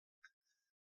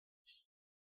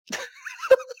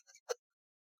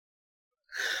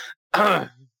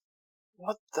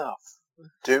 What the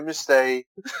Doomsday?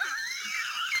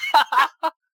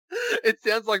 It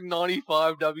sounds like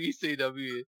 95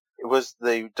 WCW. It was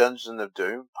the Dungeon of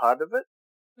Doom part of it?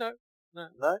 No.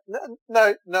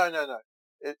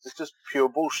 It's just pure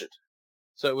bullshit.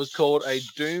 So it was called a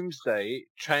Doomsday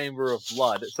Chamber of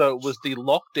Blood. So it was the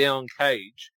lockdown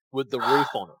cage with the roof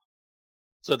on it.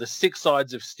 So the 6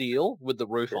 sides of steel with the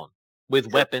roof on.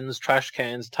 With weapons, trash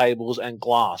cans, tables, and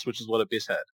glass, which is what Abyss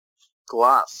had.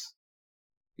 Glass?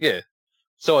 Yeah.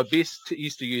 So Abyss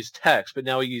used to use tacks, but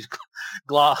now we use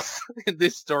glass in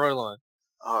this storyline.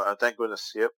 Oh, thank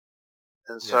goodness, yep.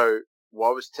 And so, why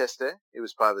was Test there? He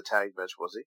was part of the tag match,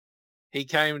 was he? He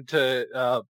came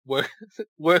to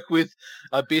work with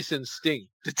Abyss and Sting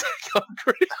to take on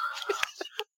Chris.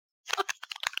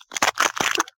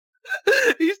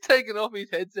 He's taken off his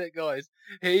headset, guys.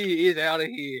 He is out of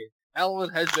here. Alan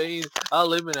has been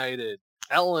eliminated.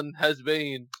 Alan has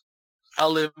been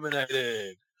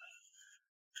eliminated.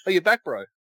 Are you back, bro?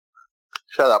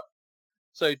 Shut up.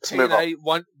 So TNA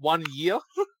one year?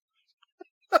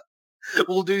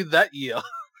 We'll do that year.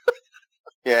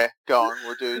 Yeah, go on.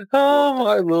 We'll do. Oh,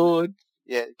 my Lord.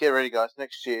 Yeah, get ready, guys.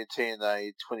 Next year, TNA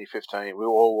 2015. We'll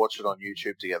all watch it on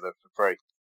YouTube together for free.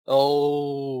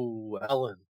 Oh,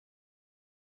 Alan.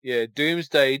 Yeah,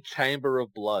 Doomsday Chamber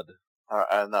of Blood. All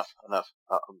right, enough.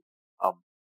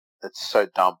 It's so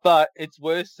dumb. But it's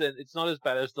worse than, it's not as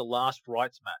bad as the last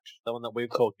Rights match, the one that we've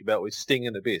talked about with Sting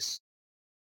and Abyss.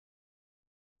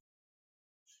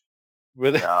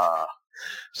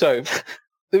 So, let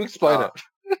me explain it.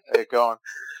 Yeah, go on.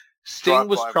 Sting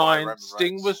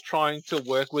was trying to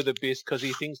work with Abyss because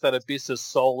he thinks that Abyss's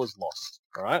soul is lost,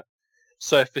 right?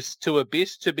 So to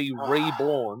Abyss to be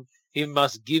reborn, he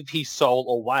must give his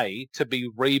soul away to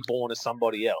be reborn as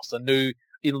somebody else, a new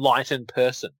enlightened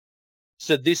person.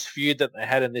 So this feud that they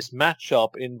had in this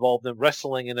matchup involved them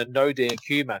wrestling in a no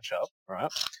DQ matchup,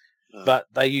 right? But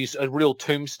they used a real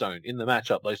tombstone in the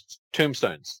matchup, those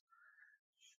tombstones.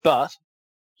 But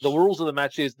the rules of the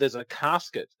match is there's a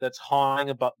casket that's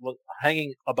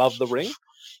hanging above the ring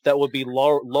that would be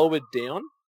lowered down.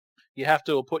 You have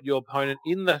to put your opponent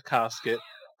in the casket,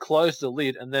 close the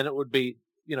lid, and then it would be,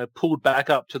 pulled back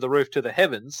up to the roof to the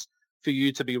heavens for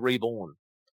you to be reborn.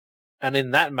 And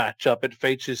in that matchup, it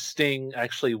features Sting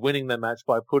actually winning the match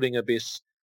by putting Abyss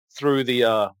through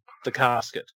the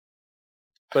casket.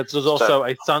 But there's also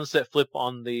a sunset flip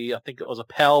on I think it was a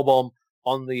powerbomb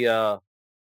on the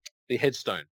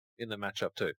headstone in the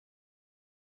matchup too.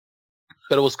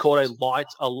 But it was called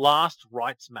a last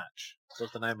rights match.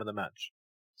 Was the name of the match.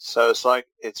 So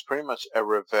it's pretty much a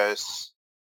reverse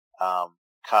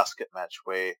casket match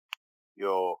where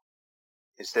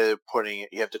instead of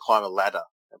you have to climb a ladder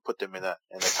and put them in the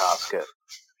casket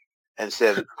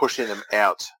instead of pushing them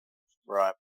out,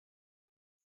 right?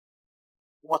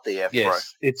 What the F, bro?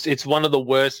 Yes, it's one of the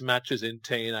worst matches in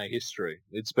TNA history.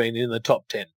 It's been in the top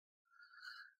 10.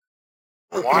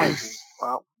 Why?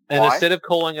 Well, and instead of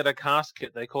calling it a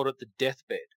casket, they called it the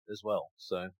deathbed as well.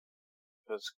 So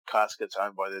because casket's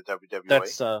owned by the WWE.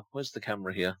 That's where's the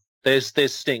camera here? There's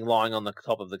Sting lying on the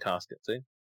top of the casket. See?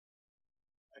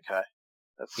 Okay,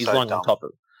 He's lying on top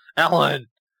of it. Alan,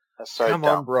 that's so come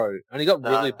dumb. on, bro. And he got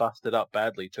really busted up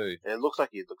badly too. It looks like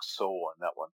he looks sore in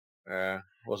that one.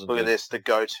 Wasn't. Look at this, the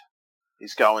goat.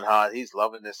 He's going hard. He's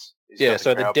loving this.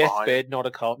 So the deathbed, not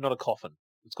a coffin.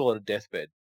 Let's call it a deathbed.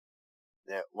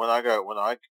 Yeah, when I die,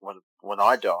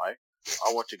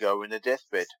 I want to go in the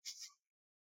deathbed.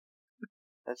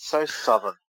 That's so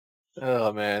southern.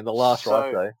 Oh man, the last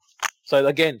rights day. So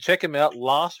again, check him out.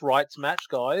 Last rights match,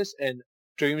 guys, and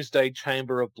Doomsday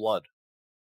Chamber of Blood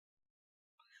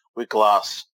with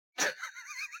glass.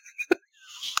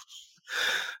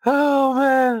 Oh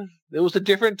man, it was a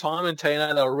different time in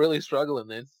TNA. They were really struggling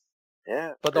then.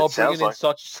 Yeah, but they were bringing in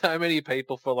so many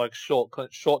people for like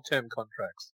short-term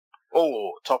contracts.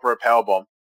 Oh, top rope powerbomb.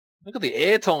 Look at the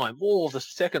airtime. Oh, the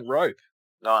second rope.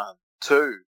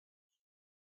 2.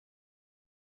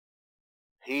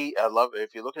 I love it.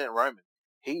 If you're looking at Roman,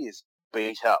 he is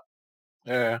beat up.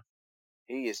 Yeah.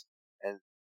 He is, and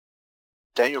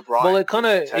Daniel Bryan. Well, you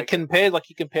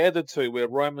compare the two, where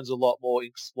Roman's a lot more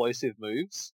explosive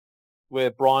moves,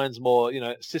 where Bryan's more,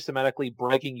 systematically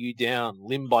breaking you down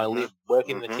limb by limb,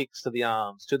 working the kicks to the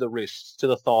arms, to the wrists, to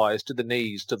the thighs, to the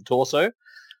knees, to the torso,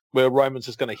 where Roman's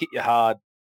just going to hit you hard,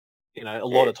 a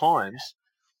lot of times,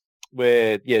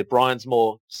 where, Bryan's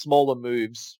more smaller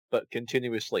moves, but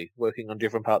continuously working on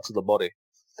different parts of the body.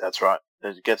 That's right.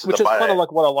 It gets Which is kind of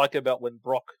like what I like about when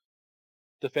Brock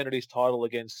defended his title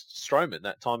against Strowman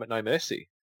that time at No Mercy.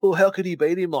 Well, how could he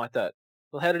beat him like that?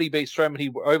 Well, how did he beat Strowman?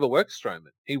 He overworked Strowman.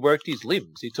 He worked his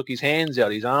limbs. He took his hands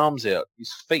out, his arms out,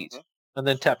 his feet, and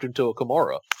then tapped him to a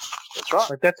Kimura. That's right.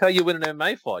 Like, that's how you win an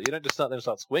MMA fight. You don't just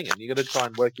start swinging. You got to try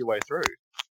and work your way through.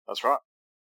 That's right.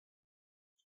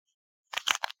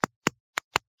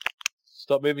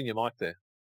 Stop moving your mic there.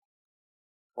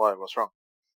 Why? What's wrong?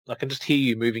 I can just hear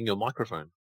you moving your microphone.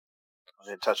 I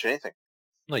didn't touch anything.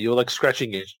 No, you're like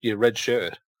scratching your red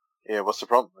shirt. Yeah, what's the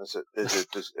problem? What's the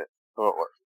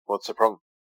problem?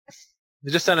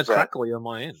 It just sounded crackly on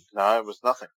my end. No, it was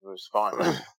nothing. It was fine.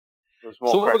 It was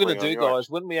more so what we're going to do, guys,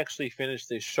 when we actually finish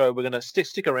this show, we're going to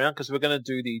stick around because we're going to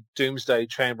do the Doomsday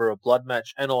Chamber of Blood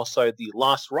match and also the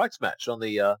Last Rights match on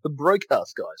the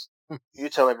broadcast, guys. You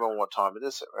tell everyone what time it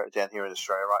is down here in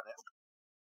Australia right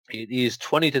now. It is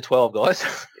 20 to 12, guys.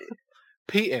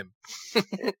 PM.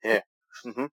 Yeah.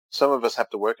 Mm-hmm. Some of us have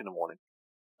to work in the morning.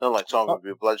 Not like Tom would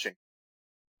be bludgeoning.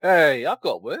 Hey, I've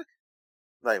got work.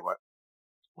 No, you won't.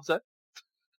 What's that?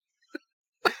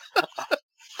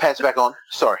 Pants back on.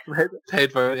 Sorry.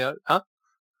 Headphone out. Huh?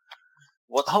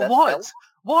 What's that? Smell?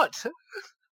 What?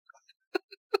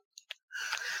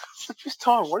 Just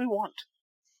time. What do you want?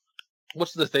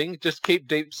 What's the thing? Just keep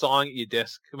deep sighing at your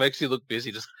desk. It makes you look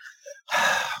busy. Just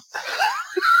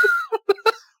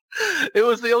It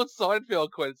was the old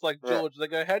Seinfeld quote. It's like, Yeah. George, they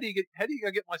go, how do you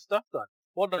go get my stuff done?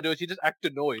 What I do is you just act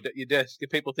annoyed at your desk if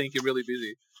people think you're really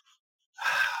busy.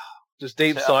 Just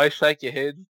deep sigh, shake your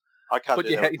head. I can't Put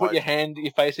do your that.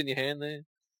 your face in your hand there.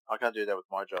 I can't do that with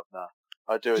my job. No,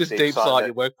 I do a Just deep deep sigh sigh. at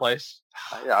your workplace.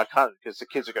 Yeah, I can't because the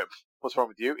kids will go, "What's wrong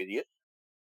with you, idiot?"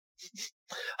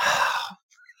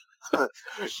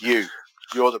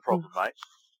 You're the problem, mate.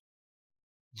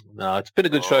 No, it's been a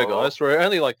good show, guys. We're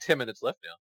only like 10 minutes left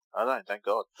now. I know, thank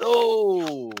God.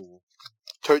 Oh,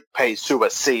 Toothpaste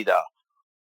suicida.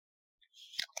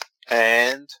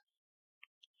 And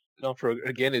going for it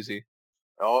again, is he?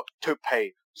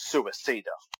 toothpaste suicida.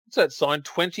 What's that sign?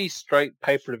 20 straight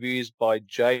pay-per-views by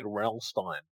Jay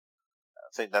Ralstein. I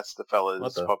think that's the fella What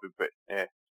that's the- probably yeah.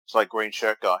 It's like green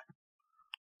shirt guy.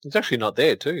 He's actually not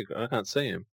there too. I can't see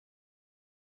him.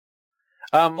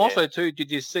 Also, too, did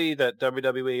you see that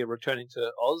WWE are returning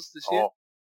to Oz this year? Oh,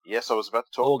 yes, I was about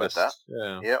to talk August. about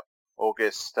that. Yeah. Yep,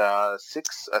 August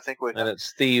 6th. I think And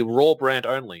it's the Raw brand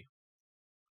only.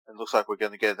 It looks like we're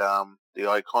going to get the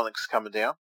Iconics coming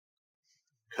down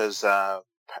because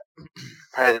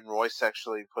Peyton Royce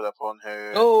actually put up on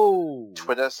her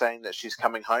Twitter saying that she's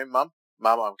coming home, Mum,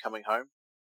 I'm coming home.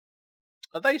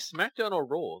 Are they SmackDown or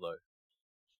Raw, though?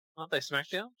 Aren't they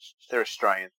SmackDown? They're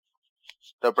Australian.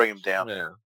 They'll bring them down. Yeah.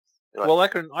 Like, Well,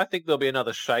 I think there'll be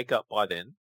another shake-up by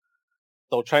then.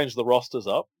 They'll change the rosters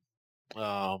up.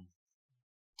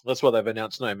 That's why they've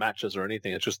announced no matches or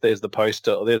anything. It's just there's the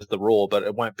poster, there's the Raw, but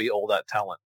it won't be all that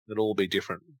talent. It'll all be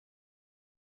different.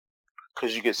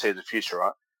 because you can see the future,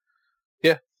 right?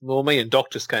 Yeah. Well, me and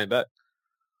Doc just came back.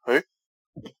 Who?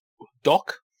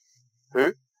 Doc?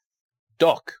 Who?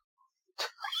 Doc.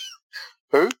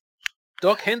 Who?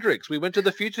 Doc Hendricks. We went to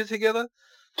the future together.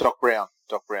 Doc Brown.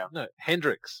 No,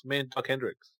 Hendricks. Me and Doc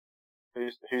Hendricks.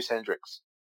 Who's Hendricks?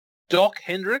 Doc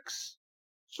Hendricks?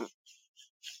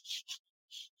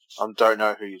 I don't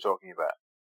know who you're talking about.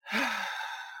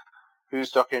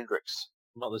 Who's Doc Hendricks?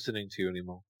 I'm not listening to you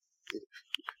anymore.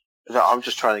 No, I'm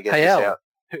just trying to get Hey, this Al, out.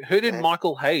 who did Yeah.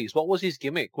 Michael Hayes? What was his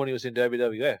gimmick when he was in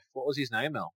WWF? What was his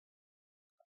name, Al?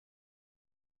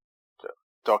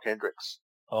 Doc Hendricks.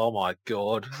 Oh my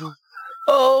God.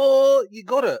 Oh, you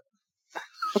got it.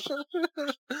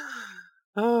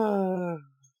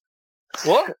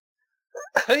 What?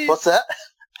 Hey, What's that?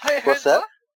 Hey, What's hey,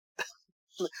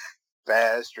 that?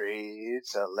 Bad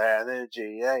Streets, Atlanta,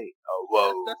 GA. Oh,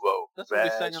 whoa, whoa. That's what we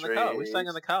Bad sang in the car. We sang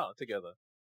in Streets. the car together.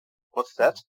 What's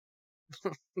that?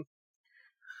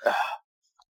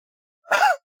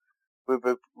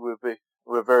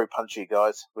 We're very punchy,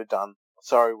 guys. We're done.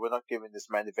 Sorry, we're not giving this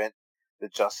main event the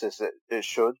justice it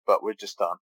should, but we're just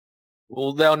done.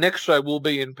 Well, our next show will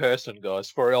be in person, guys,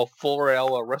 for our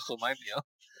 4-hour WrestleMania.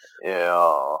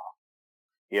 Yeah.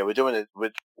 Yeah, we're doing it.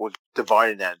 We're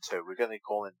dividing that in two. We're going to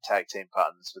call in tag team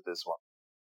partners for this one.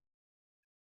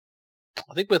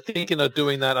 I think we're thinking of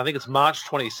doing that. I think it's March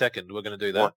 22nd. We're going to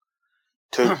do that. 1,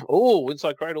 2. Oh,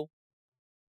 inside cradle.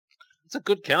 It's a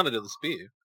good counter to the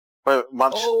spear. Wait,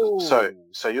 months. Oh.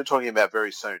 So you're talking about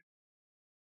very soon.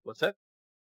 What's that?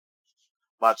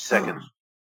 March 2nd.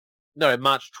 No,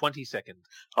 March 22nd.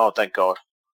 Oh, thank God.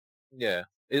 Yeah.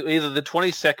 Either the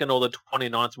 22nd or the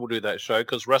 29th we'll do that show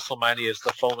because WrestleMania is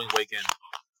the following weekend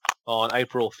on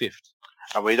April 5th.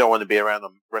 And we don't want to be around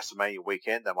on WrestleMania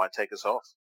weekend. That might take us off.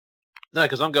 No,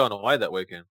 because I'm going away that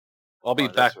weekend. I'll be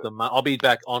back. I'll be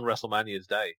back on WrestleMania's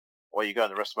day. Well, you're going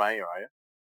to WrestleMania, are you?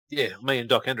 Yeah, me and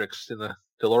Doc Hendricks in the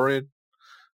DeLorean.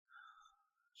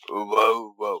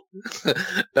 Whoa, whoa.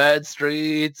 Bad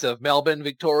streets of Melbourne,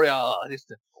 Victoria.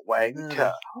 Just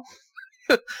Wanker.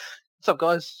 What's up,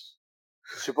 guys?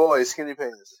 It's your boy, Skinny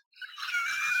Penis.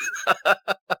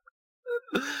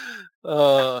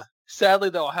 Sadly,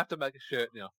 though, I have to make a shirt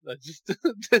now.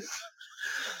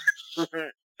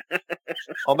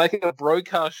 I'll make it a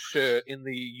broadcast shirt in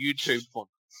the YouTube font.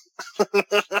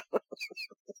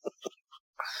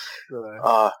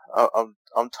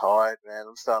 I'm tired, man.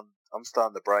 I'm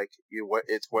starting to break.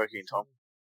 It's working, Tom.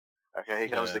 Okay, here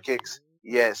comes the kicks.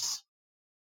 Yes.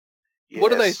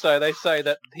 What do they say? They say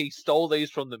that he stole these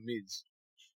from the Miz.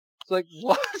 It's like,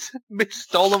 what? Miz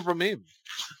stole them from him.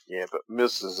 Yeah, but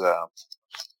Miz is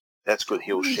that's good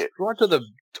heel shit. Right to the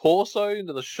torso,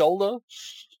 into the shoulder.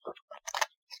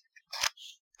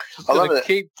 He's I love gonna it.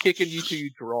 keep kicking you till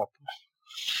you drop.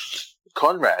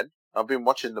 Conrad, I've been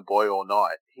watching the boy all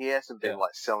night. He hasn't been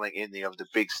like selling any of the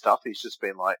big stuff. He's just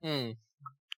been like,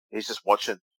 he's just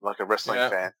watching like a wrestling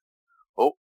fan.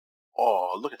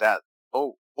 Oh, look at that.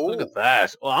 Oh, look at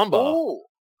that. Oh, armbar.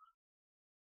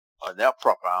 Oh, Oh, now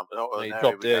proper arm. He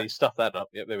dropped there. He stuffed that up.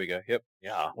 Yep, there we go. Yep.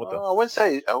 Yeah. What the? I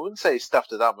wouldn't say he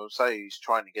stuffed it up. I would say he's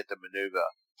trying to get the maneuver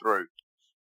through.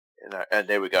 And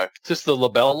there we go. Is this the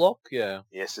label lock? Yeah.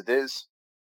 Yes, it is.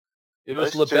 It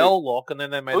was label lock, and then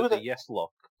they made it the yes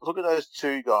lock. Look at those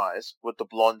two guys with the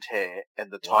blonde hair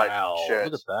and the tight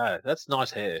shirts. Look at that. That's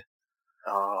nice hair.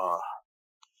 Oh,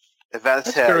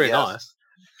 that's very nice.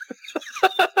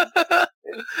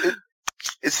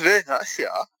 It's very nice,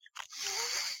 yeah.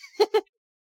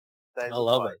 I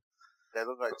love it. They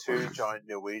look like two giant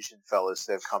Norwegian fellas.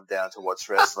 They've come down to watch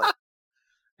wrestling.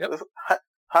 Yep.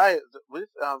 Hi, we're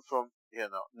from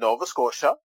Nova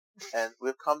Scotia, and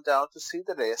we've come down to see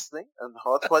the wrestling, and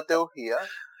that's what they'll hear.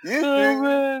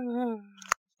 Oh.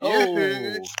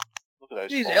 Look at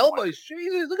those. His elbows,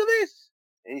 Jesus! Look at this.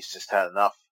 He's just had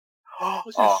enough.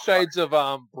 This is shades of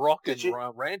Brock and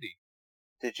Randy.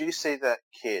 Did you see that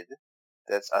kid?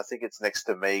 I think it's next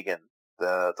to Megan,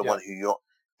 the one who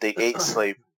the eat,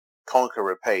 sleep, conquer,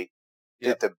 repeat.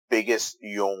 Did the biggest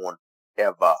yawn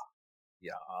ever.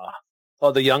 Yeah.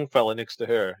 Oh, the young fella next to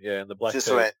her. Yeah, in the black just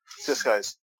Oh,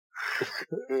 goes.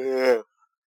 1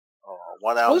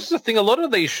 hour. Well, this is the thing. A lot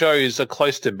of these shows are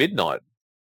close to midnight.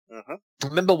 Mm-hmm. I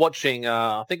remember watching,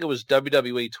 I think it was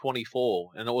WWE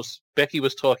 24, and Becky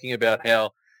was talking about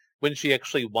how when she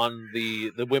actually won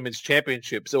the women's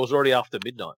championships, it was already after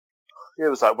midnight. Yeah, it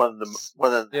was like one of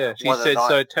the. Yeah, she said,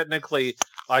 so technically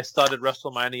I started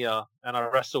WrestleMania and I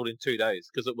wrestled in 2 days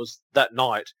because it was that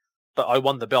night, but I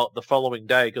won the belt the following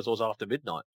day because it was after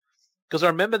midnight. Because I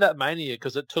remember that Mania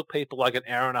because it took people like an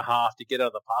hour and a half to get out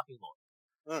of the parking lot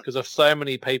because of so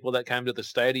many people that came to the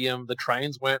stadium. The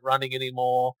trains weren't running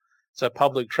anymore, so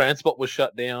public transport was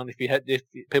shut down. If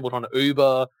people trying to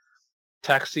Uber,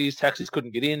 taxis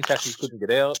couldn't get in, taxis couldn't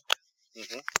get out.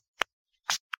 Mm-hmm.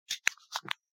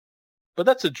 But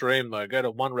that's a dream, though. Go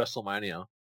to one WrestleMania.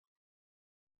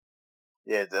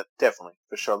 Yeah, definitely.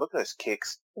 For sure. Look at those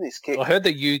kicks. Look at these kicks. I heard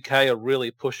the UK are really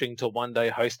pushing to one day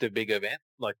host a big event,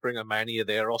 like bring a Mania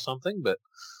there or something, but...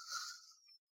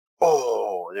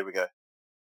 Oh, there we go.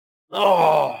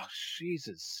 Oh,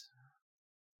 Jesus.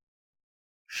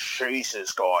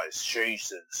 Jesus, guys.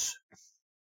 Jesus.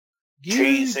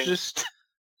 Cheese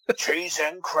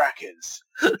and crackers.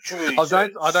 Jesus.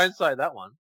 I don't say that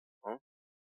one.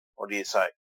 What do you say?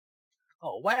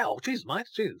 Oh, wow. Jeez, mate.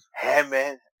 Jeez. Ham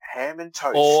and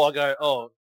toast. Or I go,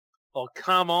 oh,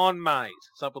 come on, mate.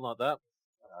 Something like that.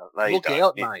 Look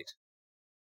out, mate.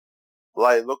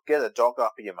 Look, get a dog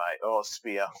up here, mate. Oh,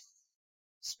 spear.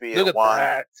 Spear. Look at 1,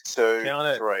 that.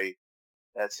 2, 3.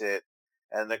 That's it.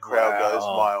 And the crowd goes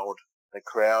wild. The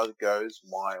crowd goes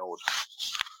wild.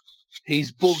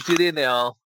 He's booked it in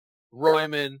now.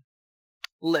 Roman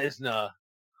Lesnar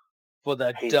for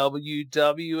the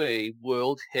WWE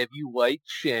World Heavyweight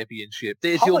Championship.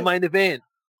 There's your main event.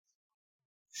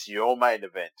 It's your main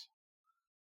event.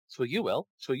 It's for you, El.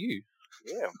 It's for you.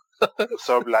 Yeah. I'm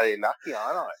so bloody lucky,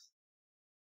 aren't I?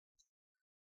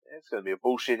 Yeah, it's going to be a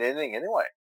bullshit ending anyway.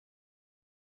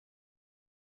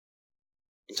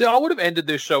 So I would have ended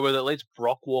this show with at least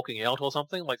Brock walking out or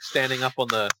something, like standing up on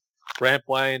the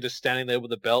rampway and just standing there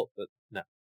with a belt, but no.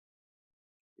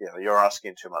 Yeah, you're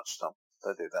asking too much, Tom.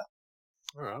 Don't do that.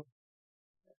 All right.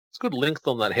 It's good length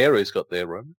on that hair he's got there,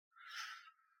 Roman.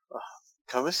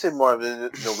 Can we see more of the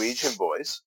Norwegian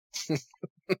boys?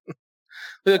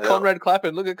 Look at Conrad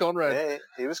clapping. Look at Conrad. Yeah,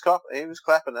 he was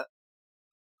clapping it.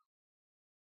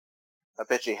 I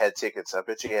bet he had tickets. I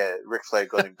bet Ric Flair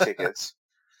got him tickets.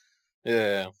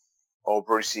 Yeah. Or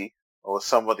Brucey. Or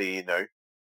somebody you know.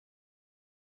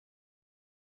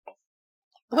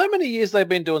 How many years they've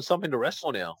been doing something to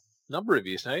wrestle now? Number of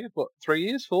years now. What, 3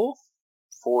 years? 4?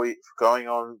 4, going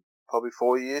on probably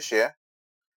 4 years, yeah.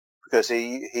 Because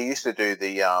he used to do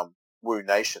the Woo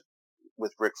Nation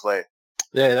with Ric Flair.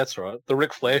 Yeah, that's right. The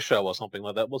Ric Flair show or something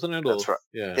like that, wasn't it? That's right.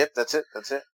 Yeah. Yep, that's it.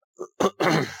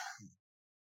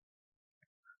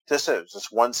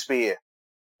 Just one spear.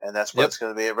 And that's what it's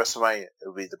going to be at WrestleMania.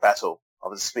 It'll be the battle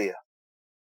of the spear.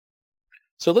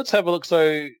 So let's have a look.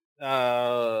 So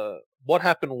what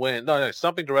happened when... No,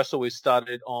 Something to Wrestle we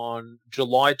started on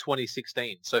July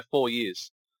 2016, so 4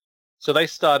 years. So they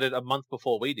started a month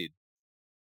before we did.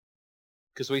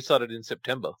 Because we started in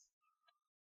September.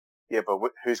 Yeah, but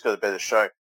who's got a better show?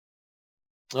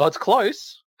 Oh, it's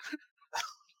close.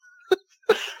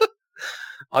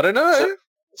 I don't know.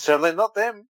 Certainly not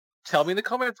them. Tell me in the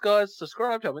comments, guys.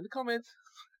 Subscribe. Tell me in the comments.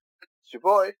 It's your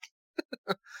boy.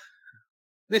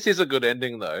 This is a good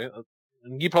ending, though.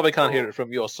 You probably can't hear it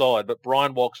from your side, but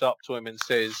Bryan walks up to him and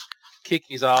says, kick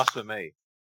his ass for me.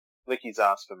 Lick his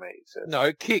ass for me, he says.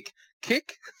 No, kick.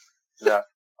 Kick? No.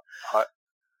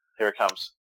 Here it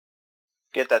comes.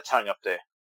 Get that tongue up there.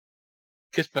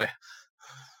 Kiss me.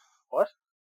 What?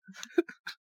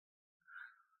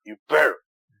 You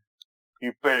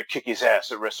better kick his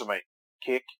ass at WrestleMania.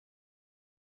 Kick.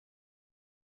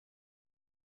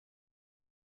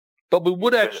 But we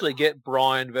would actually get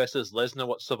Bryan versus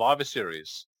Lesnar at Survivor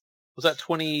Series. Was that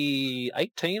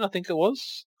 2018, I think it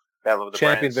was? Battle of the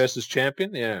Champion Brands. versus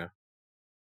champion, yeah.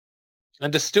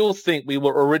 And to still think we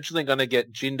were originally going to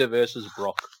get Jinder versus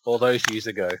Brock all those years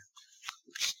ago.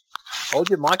 Hold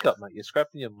your mic up, mate. You're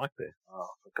scrapping your mic there. Oh,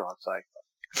 for God's sake.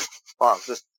 Fine,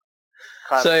 just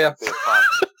kind So, of fun.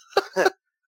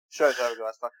 Show's over,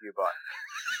 guys. Fuck you,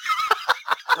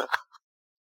 bye.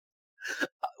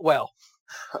 Well,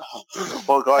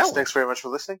 guys, Alan. thanks very much for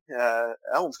listening.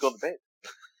 Alan's gone to bed.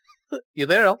 You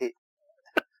there, Al?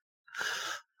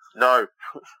 No.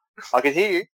 I can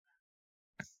hear you.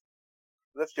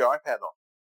 Lift your iPad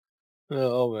on.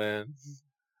 Oh, man.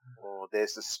 Oh,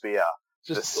 there's the spear.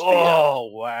 Just, the spear. oh,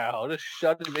 wow. Just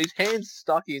shut him. His hand's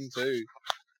stuck in, too.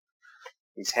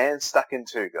 His hand's stuck in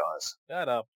too, guys. Shut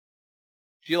up.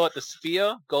 Do you like the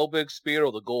spear, Goldberg spear,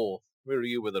 or the gore? Where are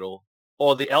you with it all?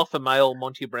 Or the alpha male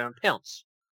Monty Brown pounce?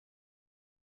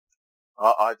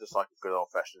 I just like a good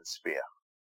old-fashioned spear.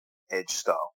 Edge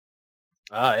style.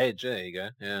 Ah, Edge. There you go.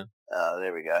 Yeah.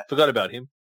 There we go. Forgot about him.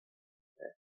 Yeah.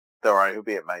 Don't worry, he'll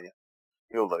be at Mania.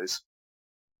 He'll lose.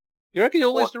 You reckon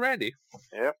he'll lose to Randy?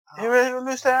 Yep. He'll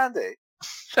lose to Andy.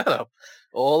 Shut up.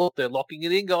 Oh, look, they're locking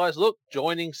it in, guys. Look,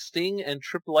 joining Sting and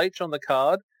Triple H on the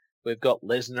card, we've got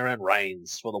Lesnar and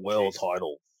Reigns for the world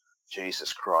title.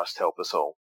 Jesus Christ, help us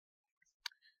all.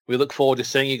 We look forward to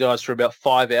seeing you guys for about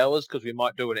 5 hours because we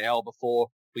might do an hour before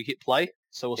we hit play.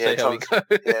 So we'll see how we go.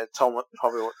 Yeah, Tom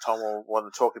will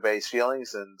want to talk about his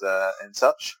feelings and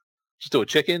such. Just do a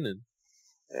check-in and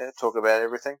talk about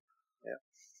everything.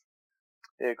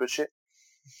 Yeah, good shit.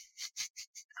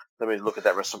 Let me look at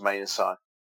that WrestleMania sign.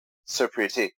 So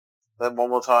pretty. Then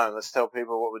one more time, let's tell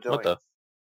people what we're doing. What the?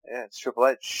 Yeah, it's Triple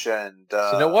H and...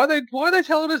 So now why are they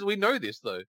telling us? We know this,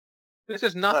 though. This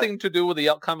has nothing to do with the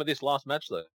outcome of this last match,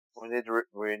 though. We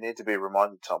need to be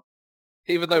reminded, Tom.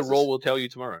 Even though Raw will tell you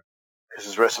tomorrow. Because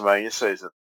it's WrestleMania season.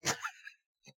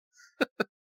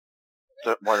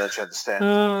 Why don't you understand?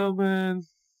 Oh, man.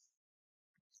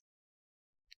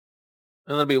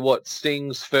 And that'll be what?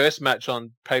 Sting's first match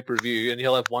on pay-per-view, and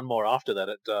he'll have one more after that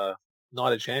at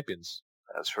Night of Champions.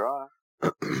 That's right.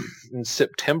 In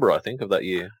September, I think, of that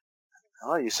year.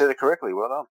 Oh, you said it correctly. Well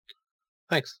done.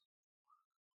 Thanks.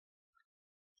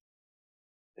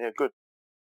 Yeah, good.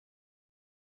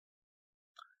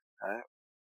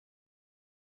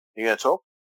 You going to talk?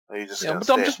 Or are you just but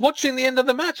I'm just watching the end of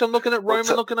the match. I'm looking at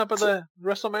Roman looking up at the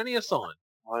WrestleMania sign.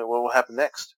 What will happen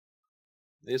next?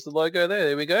 There's the logo there.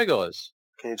 There we go, guys.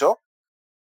 Can you talk?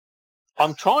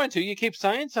 I'm trying to. You keep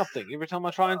saying something every time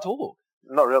I try and talk.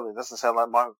 Not really. It doesn't sound like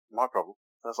my problem.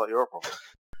 Sounds like your problem.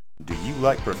 Do you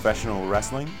like professional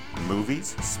wrestling,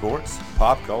 movies, sports,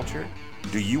 pop culture?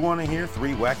 Do you want to hear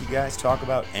three wacky guys talk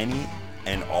about any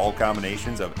and all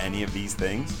combinations of any of these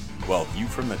things? Well, View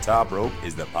from the Top Rope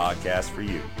is the podcast for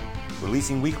you.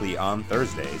 Releasing weekly on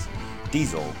Thursdays,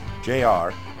 Diesel,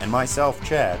 JR, and myself,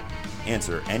 Chad,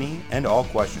 answer any and all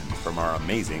questions from our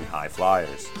amazing high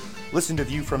flyers. Listen to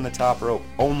View from the Top Rope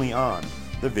only on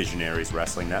the Visionaries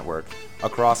Wrestling Network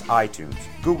across iTunes,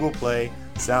 Google Play,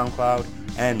 SoundCloud,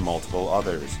 and multiple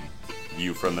others.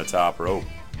 View from the Top Rope,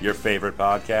 your favorite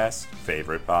podcast's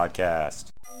favorite podcast.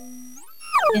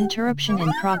 Interruption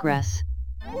in progress.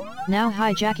 Now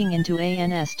hijacking into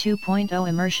ANS 2.0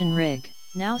 immersion rig.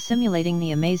 Now simulating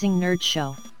the amazing nerd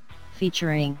show.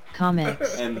 Featuring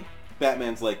comics. And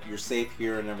Batman's like, you're safe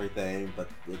here and everything, but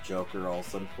the Joker all of a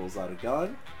sudden pulls out a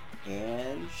gun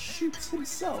and shoots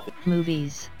himself.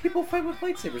 Movies. People fight with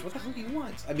lightsabers. What the hell do you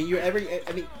want? I mean,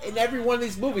 in every one of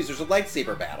these movies, there's a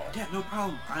lightsaber battle. Yeah, no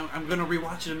problem. I'm gonna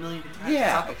rewatch it a million times.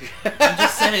 Yeah. I'm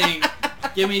just saying,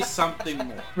 give me something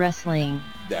more. Wrestling.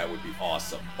 That would be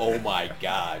awesome. Oh my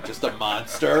god, just a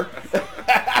monster.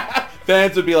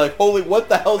 Fans would be like, holy, what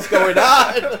the hell's going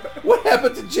on? What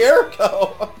happened to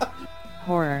Jericho?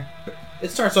 Horror.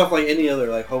 It starts off like any other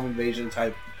like home invasion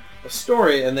type of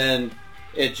story, and then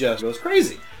it just goes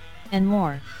crazy. And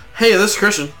more. Hey, this is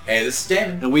Christian. Hey, this is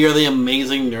Damon. And we are the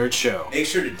Amazing Nerd Show. Make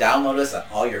sure to download us on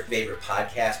all your favorite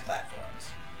podcast platforms.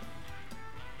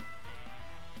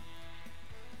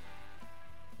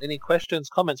 Any questions,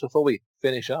 comments before we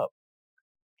finish up?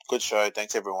 Good show.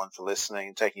 Thanks everyone for listening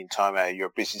and taking time out of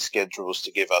your busy schedules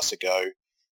to give us a go.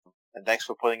 And thanks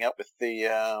for putting up with the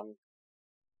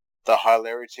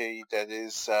hilarity that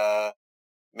is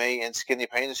me and Skinny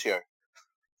Penis Show.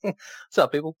 What's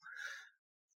up, people?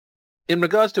 In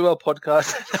regards to our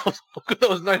podcast, there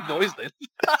was no noise then.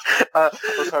 I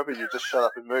was hoping you'd just shut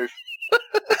up and move.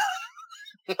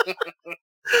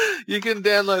 You can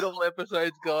download all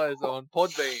episodes, guys, on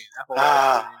Podbean, Apple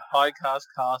iTunes, Podcast,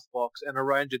 Castbox, and a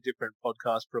range of different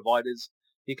podcast providers.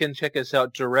 You can check us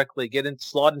out directly.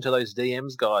 Slide into those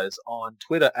DMs, guys, on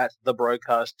Twitter at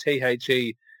TheBroadcast,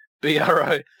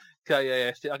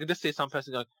 TheBroadcast. I can just see some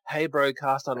person going, "Hey,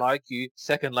 Broadcast, I like you."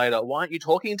 Second later, "Why aren't you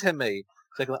talking to me?"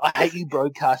 Second, "I hate you,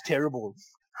 Broadcast, terrible."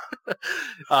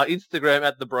 Instagram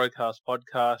at The Broadcast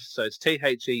Podcast. So it's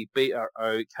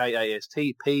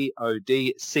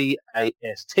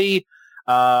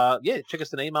TheBroadcastPodcast. Check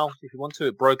us an email if you want to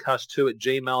at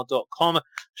broadcast2@gmail.com.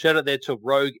 Shout out there to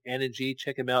Rogue Energy.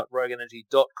 Check them out,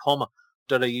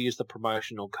 rogueenergy.com.au. Use the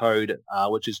promotional code,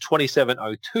 which is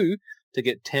 2702 to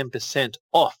get 10%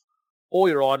 off all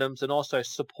your items, and also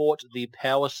support the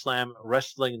Power Slam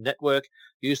Wrestling Network.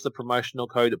 Use the promotional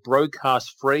code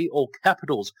BROADCAST3, all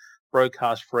capitals,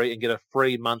 BROADCAST3, and get a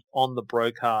free month on the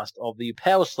broadcast of the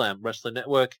Power Slam Wrestling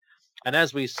Network. And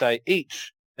as we say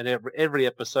each and every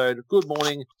episode, good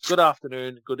morning, good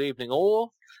afternoon, good evening,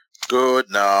 or good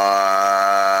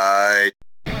night.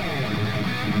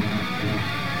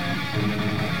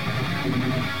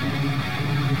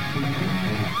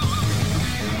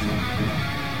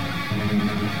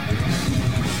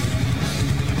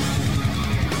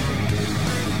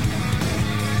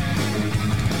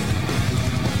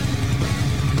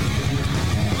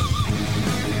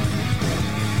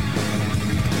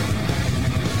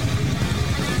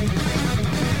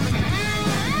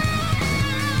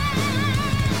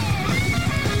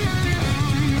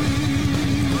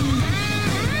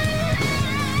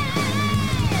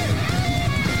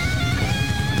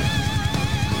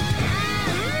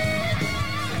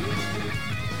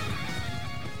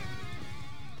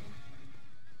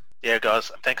 Yeah,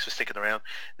 guys, thanks for sticking around.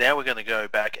 Now we're going to go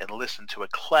back and listen to a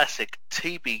classic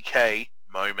TBK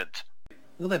moment.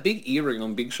 Look at that big earring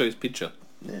on Big Show's picture.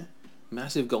 Yeah.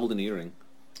 Massive golden earring.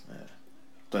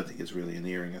 Don't think it's really an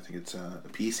earring. I think it's a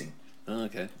piercing. Oh,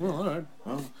 okay. Well, all right.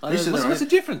 Well, what's the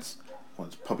difference? Well,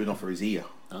 it's probably not for his ear.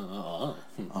 Cockring.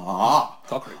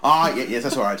 Yes,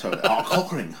 that's all right. Totally.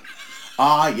 Cockring.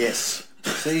 Yes.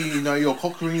 See, you know your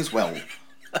cockring as well.